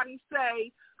what nobody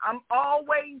say, I'm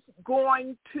always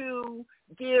going to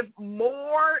give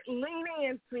more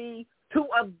leniency to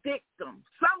a victim.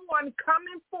 Someone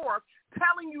coming forth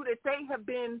telling you that they have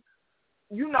been,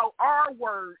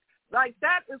 R-word. Like,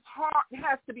 that is hard,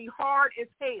 has to be hard as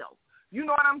hell. You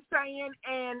know what I'm saying?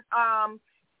 And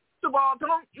first of all,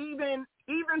 don't even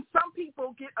some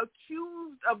people get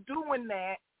accused of doing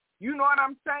that. You know what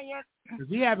I'm saying? Because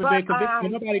he haven't been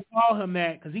convicted. Nobody call him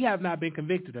that because he has not been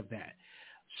convicted of that.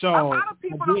 So a lot of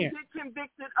people don't get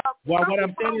convicted of. Well, what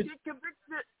I'm saying is,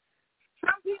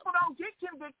 some people don't get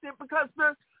convicted because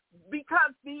the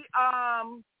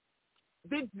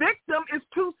victim is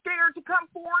too scared to come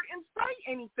forward and say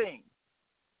anything.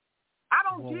 I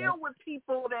don't deal with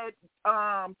people that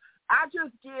I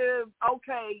just give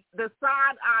the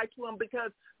side eye to them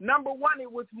because number one,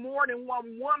 it was more than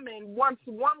one woman. Once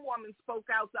one woman spoke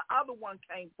out, the other one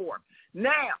came forth.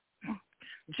 Now,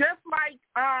 just like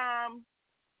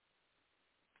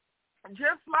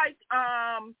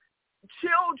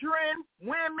children,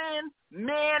 women,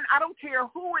 men, I don't care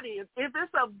who it is. If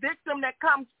it's a victim that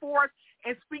comes forth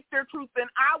and speak their truth, then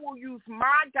I will use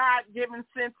my God-given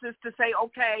senses to say,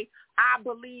 okay, I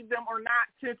believe them or not,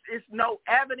 since it's no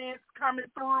evidence coming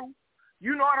through.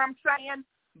 You know what I'm saying?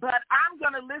 But I'm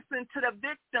going to listen to the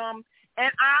victim,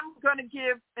 and I'm going to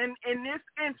give, in this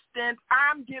instance,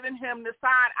 I'm giving him the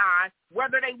side eye,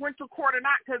 whether they went to court or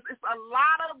not, because it's a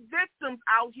lot of victims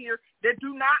out here that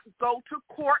do not go to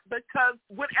court because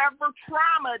whatever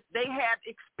trauma they have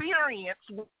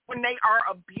experienced when they are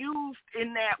abused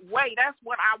in that way, that's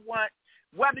what I want.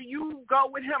 Whether you go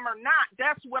with him or not,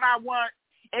 that's what I want.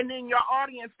 And in your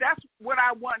audience, that's what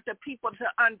I want the people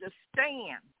to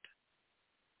understand.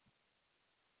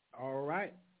 All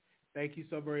right. Thank you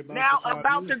so very much. Now,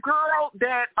 about the girl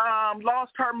that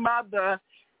lost her mother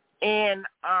and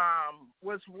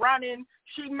was running,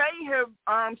 she may have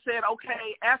said,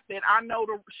 okay, F it.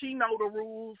 She know the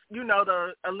rules. You know,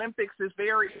 the Olympics is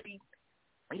very,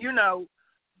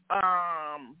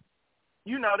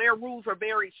 their rules are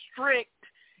very strict.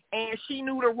 And she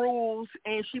knew the rules,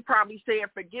 and she probably said,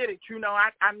 forget it.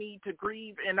 I need to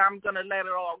grieve, and I'm going to let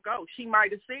it all go. She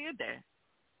might have said that.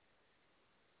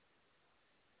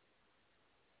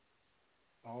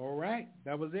 All right,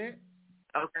 that was it.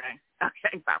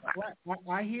 Okay, bye-bye.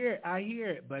 I hear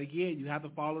it, but again, you have to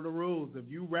follow the rules. If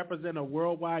you represent a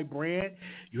worldwide brand,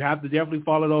 you have to definitely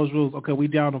follow those rules. Okay, we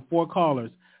down to 4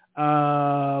 callers.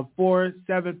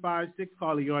 4756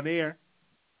 caller, you on the air.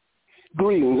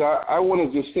 Greetings. I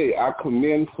want to just say I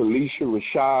commend Felicia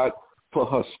Rashad for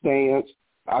her stance.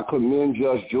 I commend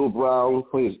Judge Joe Brown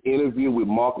for his interview with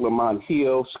Mark Lamont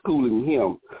Hill, schooling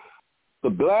him. The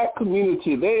black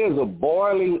community, there is a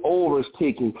boiling over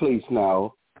taking place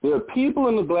now. There are people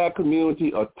in the black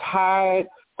community are tired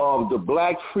of the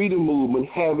black freedom movement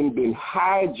having been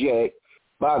hijacked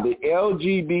by the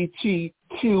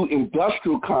LGBTQ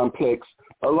industrial complex,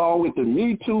 along with the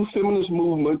Me Too feminist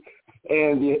movement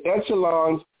and the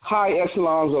high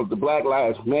echelons of the Black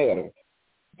Lives Matter.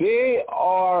 There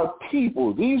are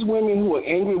people, these women who are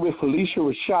angry with Felicia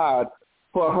Rashad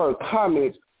for her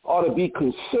comments ought to be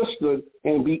consistent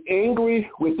and be angry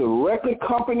with the record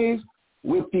companies,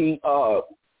 with the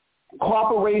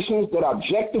corporations that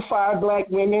objectify black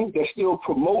women, that still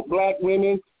promote black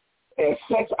women as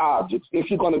sex objects, if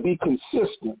you're going to be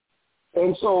consistent.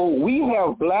 And so we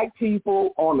have black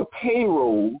people on the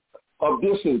payroll of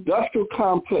this industrial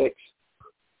complex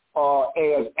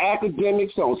as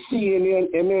academics on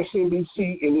CNN,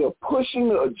 MSNBC, and they're pushing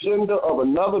the agenda of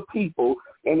another people,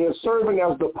 and they're serving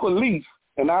as the police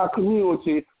in our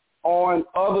community on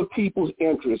other people's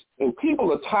interests. And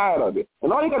people are tired of it.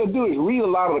 And all you got to do is read a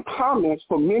lot of the comments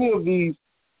from many of these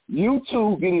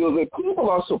YouTube videos that people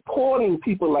are supporting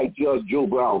people like Judge Joe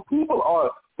Brown.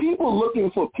 People looking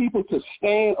for people to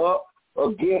stand up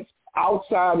against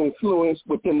outside influence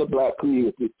within the black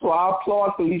community. So I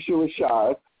applaud Felicia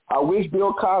Rashad. I wish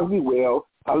Bill Cosby well.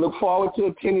 I look forward to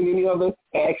attending any other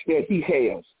acts that he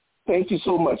has. Thank you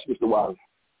so much, Mr. Wiley.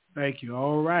 Thank you.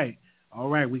 All right.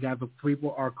 We got the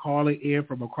people are calling in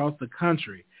from across the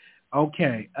country.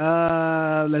 Okay.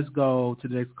 Let's go to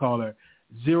the next caller.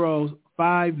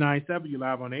 0597. You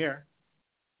live on the air.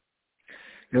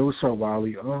 Hey, what's up,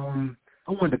 Wiley?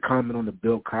 I wanted to comment on the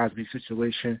Bill Cosby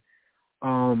situation.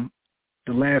 The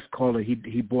last caller,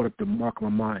 he brought up the Mark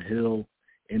Lamont Hill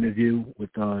interview with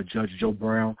Judge Joe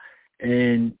Brown.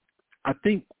 And I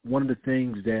think one of the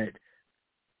things that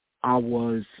I'm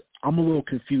a little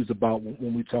confused about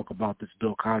when we talk about this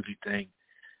Bill Cosby thing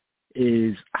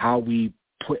is how we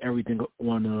put everything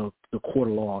on the court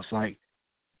of law. It's like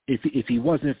if he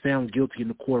wasn't found guilty in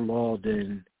the court of law,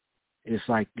 then it's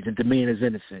like the man is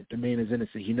innocent. The man is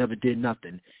innocent. He never did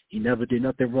nothing. He never did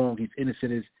nothing wrong. He's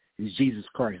innocent as Jesus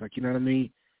Christ. Like, you know what I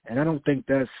mean? And I don't think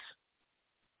that's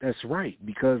right,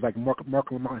 because like Mark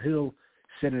Lamont Hill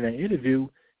said in that interview,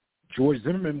 George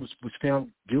Zimmerman was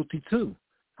found guilty too.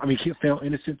 I mean, he found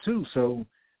innocent too. So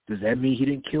does that mean he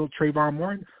didn't kill Trayvon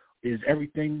Martin? Is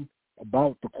everything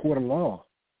about the court of law?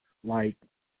 Like,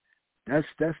 that's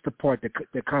the part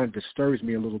that kind of disturbs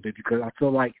me a little bit, because I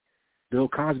feel like Bill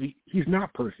Cosby, he's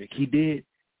not perfect. He did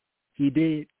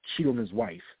cheat on his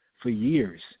wife for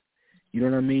years. You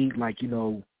know what I mean? Like, you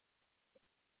know,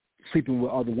 sleeping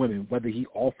with other women, whether he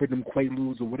offered them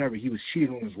Quaaludes or whatever, he was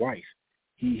cheating on his wife.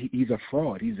 He's a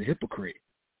fraud. He's a hypocrite.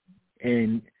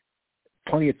 And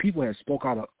plenty of people have spoke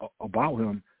out about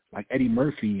him, like Eddie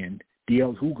Murphy and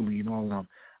D.L. Hughley and all of them.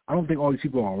 I don't think all these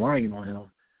people are lying on him.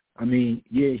 I mean,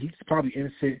 yeah, he's probably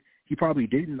innocent. He probably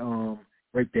didn't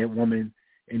rape that woman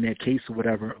in that case or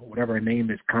whatever her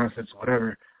name is, Constance,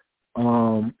 whatever.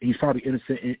 He's probably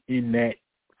innocent in that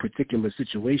particular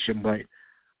situation, but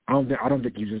I don't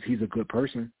think he's a good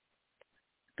person.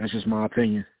 That's just my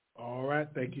opinion. All right.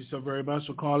 Thank you so very much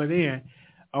for calling in.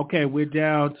 Okay, we're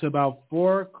down to about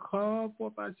 4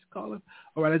 or 5 callers.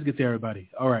 All right, let's get to everybody.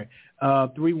 All right.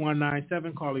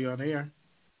 3197, call you on the air.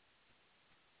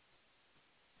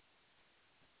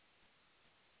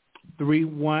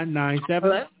 3197.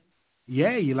 Hello?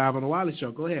 Yeah, you're live on the Wiley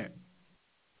Show. Go ahead.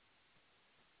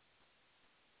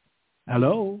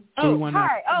 Hello. Oh,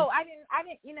 hi. Oh, I didn't.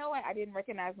 You know what? I didn't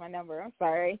recognize my number. I'm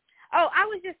sorry. Oh, I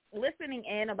was just listening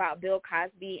in about Bill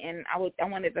Cosby, and I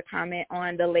wanted to comment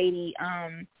on the lady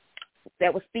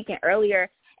that was speaking earlier.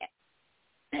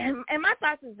 And my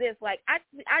thoughts is this: like,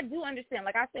 I do understand.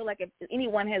 Like, I feel like if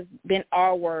anyone has been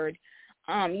R-word,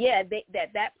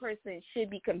 that person should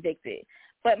be convicted.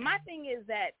 But my thing is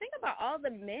that think about all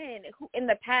the men who in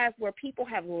the past where people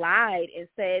have lied and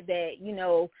said that, you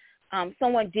know,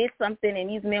 someone did something and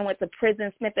these men went to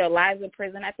prison, spent their lives in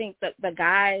prison. I think the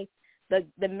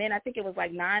men, I think it was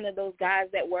like 9 of those guys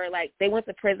that were like, they went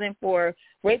to prison for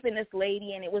raping this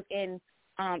lady, and it was in,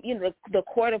 the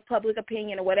court of public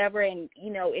opinion or whatever. And,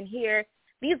 you know, and here,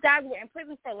 these guys were in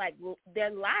prison for like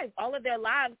their lives, all of their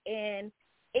lives, and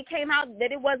it came out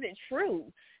that it wasn't true.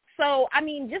 So, I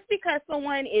mean, just because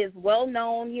someone is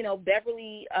well-known, you know,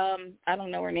 Beverly, I don't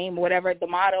know her name or whatever, the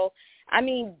model, I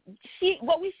mean,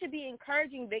 what we should be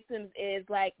encouraging victims is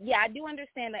like, yeah, I do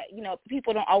understand that, you know,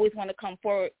 people don't always want to come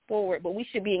forward, but we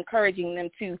should be encouraging them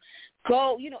to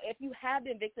go, you know, if you have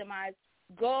been victimized,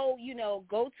 go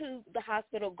to the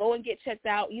hospital, go and get checked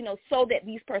out, you know, so that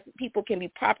these people can be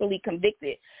properly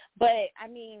convicted. But, I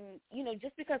mean, you know,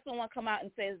 just because someone come out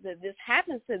and says that this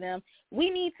happens to them, we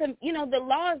need to, you know, the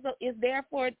law is there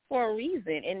for a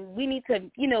reason, and we need to,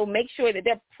 you know, make sure that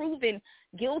they're proven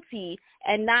guilty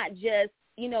and not just,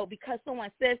 you know, because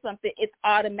someone says something, it's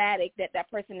automatic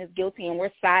that person is guilty and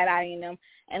we're side-eyeing them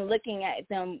and looking at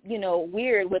them, you know,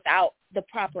 weird without the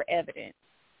proper evidence.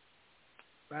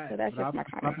 Right. So that's just my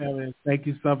comment. Thank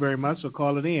you so very much for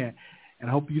calling in, and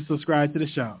I hope you subscribe to the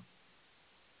show.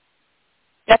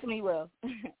 Definitely will.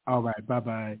 All right.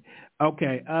 Bye-bye.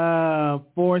 Okay.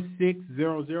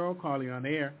 4600, calling on the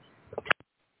air.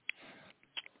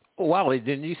 Wally,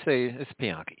 didn't you say, it's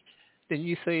Bianchi, didn't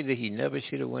you say that he never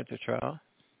should have went to trial?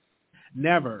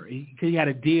 Never. He had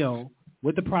a deal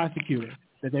with the prosecutor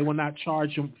that they will not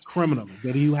charge him criminally,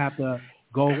 that he would have to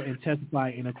go and testify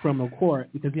in a criminal court,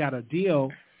 because he had a deal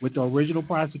with the original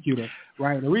prosecutor,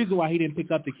 right? And the reason why he didn't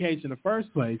pick up the case in the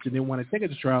first place and didn't want to take it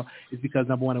to trial is because,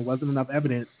 number one, it wasn't enough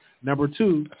evidence. Number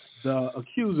two, the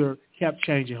accuser kept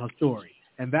changing her story.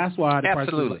 And that's why the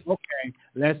prosecutor was like, okay,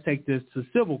 let's take this to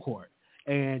civil court.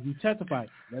 And you testify.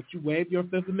 Let you waive your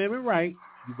Fifth Amendment right.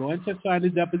 You go and testify in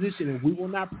this deposition, and we will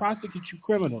not prosecute you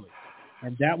criminally.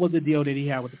 And that was the deal that he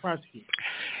had with the prosecutor.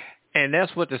 And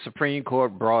that's what the Supreme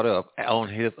Court brought up on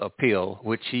his appeal,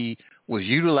 which he was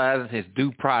utilizing his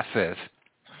due process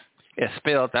as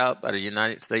spelled out by the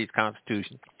United States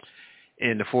Constitution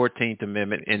in the 14th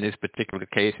Amendment, in this particular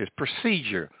case, his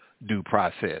procedure due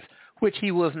process, which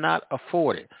he was not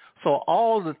afforded. So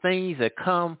all the things that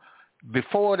come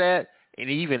before that and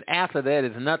even after that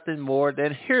is nothing more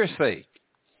than hearsay.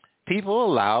 People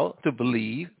allowed to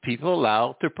believe, people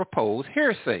allowed to propose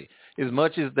hearsay as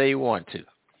much as they want to.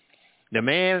 The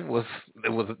man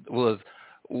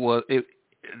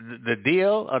the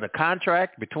deal or the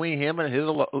contract between him and his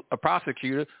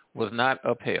prosecutor was not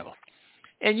upheld.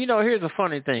 And, here's a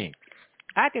funny thing.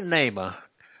 I can name a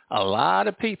lot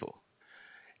of people.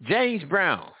 James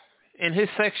Brown in his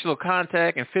sexual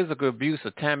contact and physical abuse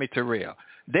of Tammy Terrell.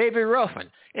 David Ruffin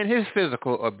in his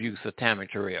physical abuse of Tammy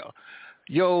Terrell.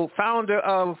 Your founder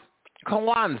of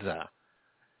Kwanzaa,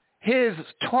 his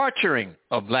torturing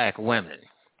of black women.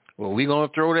 Well, we going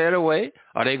to throw that away?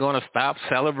 Are they going to stop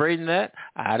celebrating that?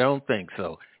 I don't think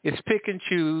so. It's pick and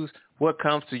choose what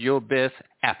comes to your best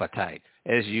appetite,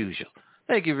 as usual.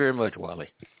 Thank you very much, Wally.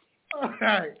 All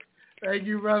right. Thank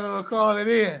you, brother, for calling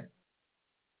in.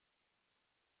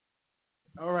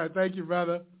 All right. Thank you,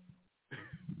 brother.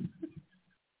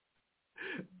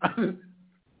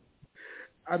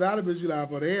 Anonymous, you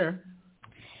live on the air.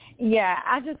 Yeah,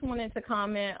 I just wanted to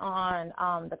comment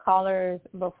on the callers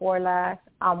before last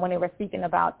when they were speaking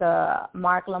about the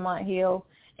Mark Lamont Hill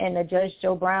and the Judge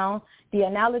Joe Brown. The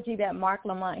analogy that Mark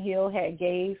Lamont Hill had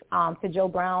gave to Joe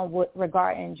Brown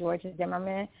regarding George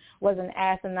Zimmerman was an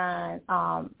asinine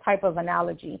type of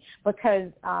analogy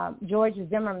because George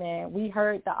Zimmerman, we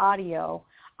heard the audio,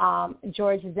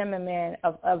 George Zimmerman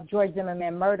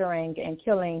murdering and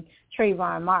killing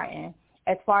Trayvon Martin.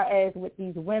 As far as with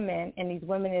these women and these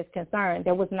women is concerned,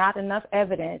 there was not enough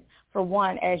evidence, for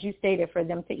one, as you stated, for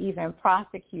them to even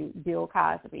prosecute Bill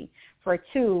Cosby. For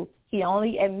two, he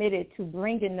only admitted to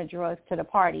bringing the drugs to the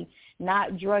party,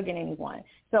 not drugging anyone.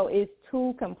 So it's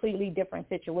two completely different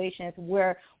situations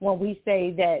where when we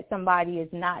say that somebody is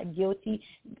not guilty,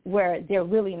 where they're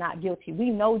really not guilty. We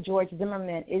know George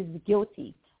Zimmerman is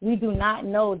guilty. We do not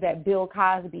know that Bill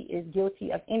Cosby is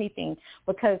guilty of anything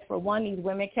because, for one, these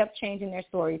women kept changing their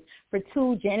stories. For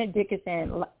two, Janet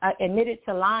Dickinson admitted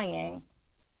to lying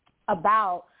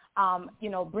about,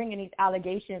 bringing these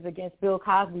allegations against Bill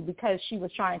Cosby because she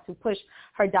was trying to push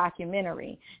her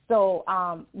documentary. So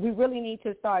we really need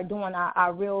to start doing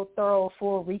our real thorough,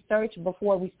 full research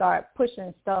before we start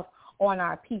pushing stuff on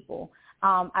our people.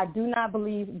 I do not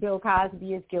believe Bill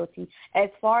Cosby is guilty. As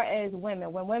far as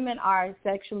women, when women are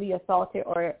sexually assaulted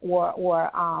or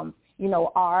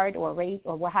AR'd or raped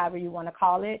or whatever you want to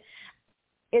call it,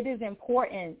 it is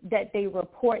important that they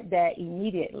report that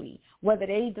immediately, whether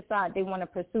they decide they want to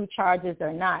pursue charges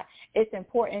or not. It's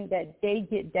important that they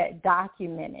get that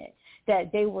documented,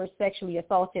 that they were sexually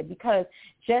assaulted, because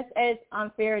just as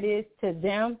unfair it is to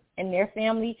them and their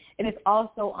family, it is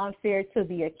also unfair to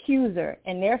the accuser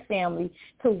and their family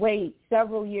to wait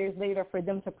several years later for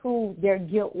them to prove their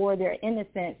guilt or their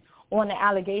innocence on the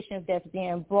allegations that's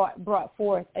being brought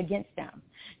forth against them.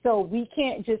 So we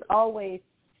can't just always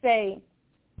say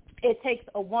it takes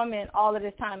a woman all of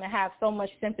this time and have so much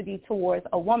sympathy towards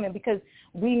a woman, because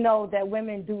we know that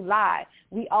women do lie.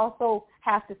 We also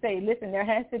have to say, listen, there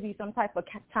has to be some type of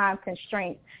time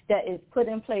constraint that is put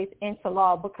in place into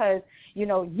law, because,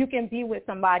 you can be with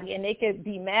somebody and they could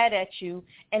be mad at you,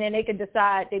 and then they could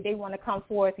decide that they want to come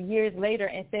forth years later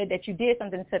and say that you did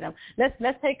something to them.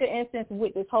 Let's take an instance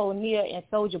with this whole Nia and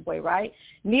Soulja Boy, right?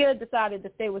 Nia decided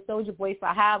to stay with Soulja Boy for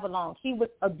however long. He was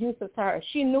abusive to her.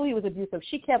 She knew he was abusive.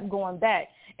 She kept going back.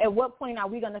 At what point are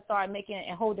we going to start making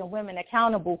and holding women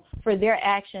accountable for their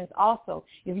actions also?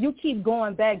 If you keep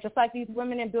going back, just like these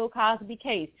women in Bill Cosby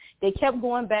case, they kept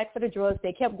going back for the drugs,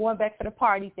 they kept going back for the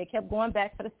parties, they kept going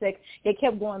back for the sex, they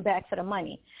kept going back for the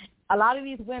money. A lot of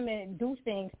these women do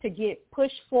things to get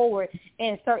pushed forward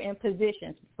in certain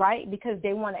positions, right? Because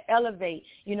they want to elevate,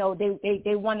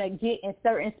 they want to get in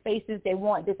certain spaces. They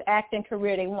want this acting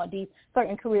career. They want these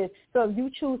certain careers. So if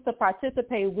you choose to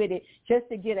participate with it just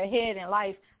to get ahead in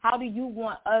life, how do you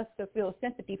want us to feel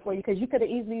sympathy for you? Because you could have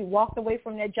easily walked away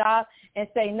from that job and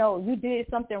say, no, you did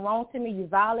something wrong to me, you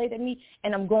violated me,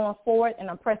 and I'm going forward and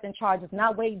I'm pressing charges,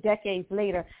 not wait decades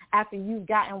later after you've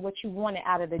gotten what you wanted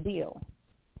out of the deal.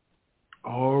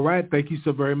 All right. Thank you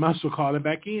so very much for calling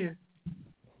back in.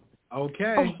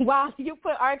 Okay. Oh, wow, you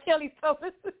put R. Kelly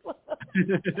services.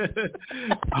 Okay,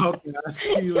 I'll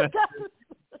see you later.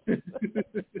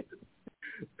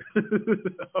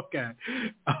 Okay.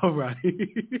 All right.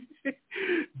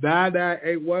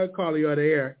 9981, caller, you on the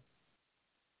air.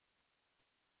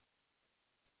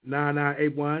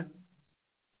 9981.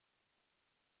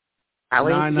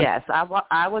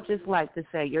 I would just like to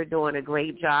say you're doing a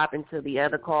great job, and to the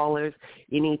other callers,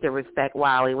 you need to respect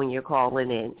Wiley when you're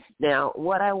calling in. Now,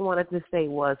 what I wanted to say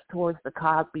was towards the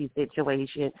Cosby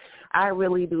situation, I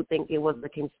really do think it was a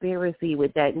conspiracy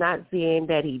with that, not saying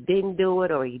that he didn't do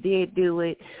it or he did do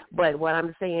it, but what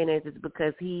I'm saying is it's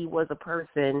because he was a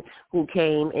person who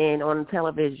came in on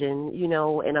television, in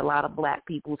a lot of black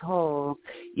people's homes,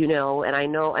 and I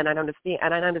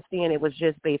understand it was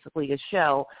just basically a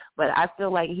show, but I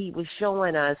feel like he was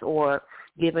showing us or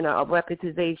giving a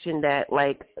representation that,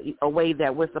 like, a way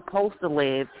that we're supposed to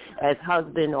live as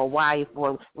husband or wife,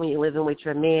 or when you're living with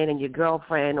your man and your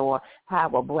girlfriend, or how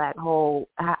a black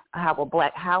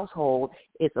household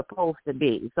is supposed to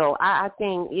be. So I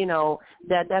think,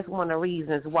 that's one of the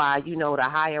reasons why, the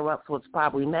higher ups was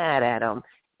probably mad at him.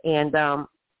 And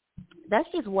that's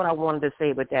just what I wanted to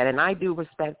say with that. And I do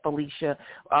respect Felicia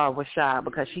Rashad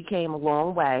because she came a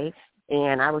long way.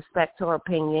 And I respect her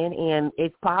opinion, and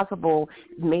it's possible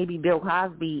maybe Bill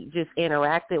Cosby just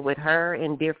interacted with her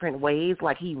in different ways,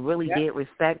 like he really did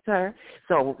respect her.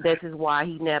 So this is why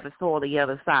he never saw the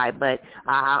other side. But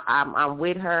I'm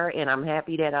with her, and I'm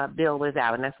happy that Bill is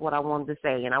out, and that's what I wanted to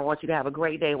say. And I want you to have a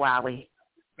great day, Wiley.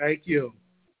 Thank you.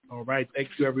 All right. Thank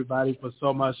you, everybody, for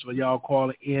so much for y'all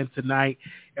calling in tonight.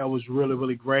 It was really,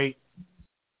 really great.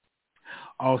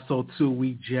 Also, too,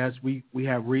 we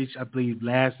have reached, I believe,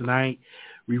 last night,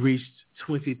 we reached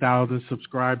 20,000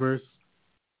 subscribers.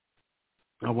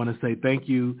 I want to say thank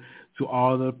you to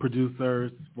all the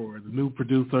producers, for the new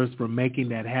producers, for making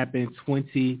that happen.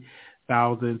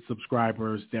 20,000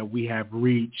 subscribers that we have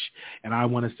reached. And I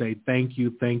want to say thank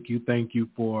you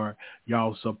for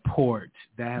y'all's support.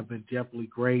 That has been definitely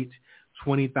great.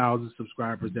 20,000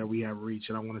 subscribers that we have reached.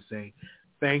 And I want to say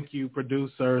thank you,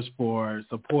 producers, for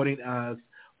supporting us,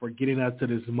 for getting us to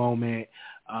this moment.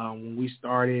 When we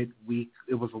started,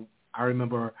 I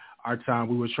remember our time,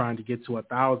 we were trying to get to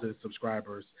 1,000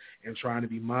 subscribers and trying to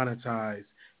be monetized,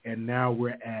 and now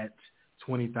we're at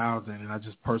 20,000. And I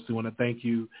just personally want to thank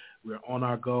you. We're on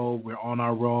our goal. We're on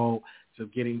our road to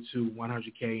getting to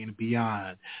 100K and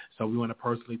beyond. So we want to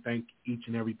personally thank each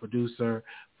and every producer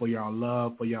for y'all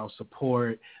love, for y'all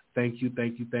support. Thank you to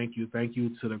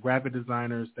the graphic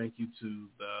designers. Thank you to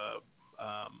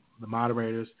the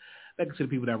moderators. Thank you to the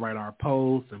people that write our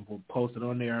posts and will post it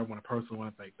on there. I want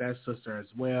to thank that sister as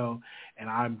well. And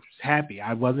I'm happy.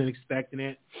 I wasn't expecting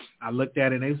it. I looked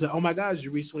at it and they said, "Oh my gosh,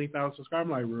 you reached 20,000 subscribers."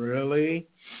 I'm like, really?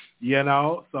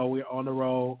 So we're on the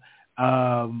road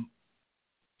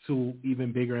to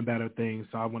even bigger and better things.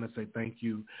 So I want to say thank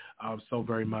you so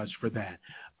very much for that.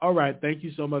 All right. Thank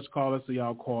you so much, callers, for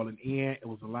y'all calling in. It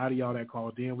was a lot of y'all that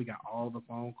called in. We got all the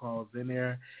phone calls in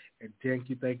there. And thank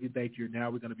you. Now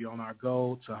we're going to be on our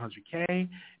goal to 100K, and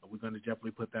we're going to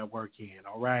definitely put that work in.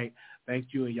 All right.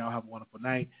 Thank you, and y'all have a wonderful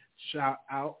night. Shout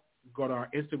out. Go to our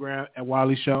Instagram at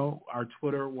Wiley Show, our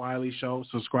Twitter, Wiley Show.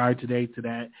 Subscribe today to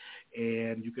that.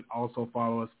 And you can also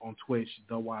follow us on Twitch,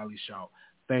 The Wiley Show.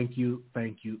 Thank you.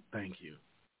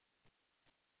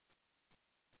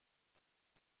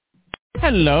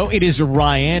 Hello, it is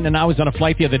Ryan, and I was on a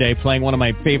flight the other day playing one of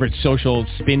my favorite social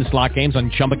spin slot games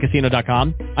on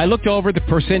ChumbaCasino.com. I looked over the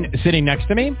person sitting next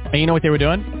to me, and you know what they were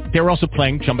doing? They were also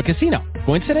playing Chumba Casino.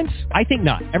 Coincidence? I think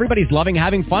not. Everybody's loving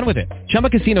having fun with it. Chumba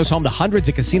Casino is home to hundreds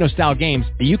of casino-style games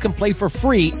that you can play for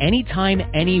free anytime,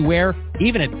 anywhere,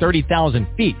 even at 30,000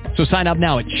 feet. So sign up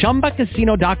now at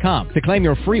ChumbaCasino.com to claim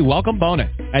your free welcome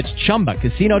bonus. That's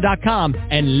ChumbaCasino.com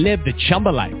and live the Chumba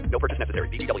life. No purchase necessary.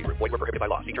 VGW. Void where prohibited by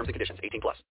law. See terms and conditions. 18+.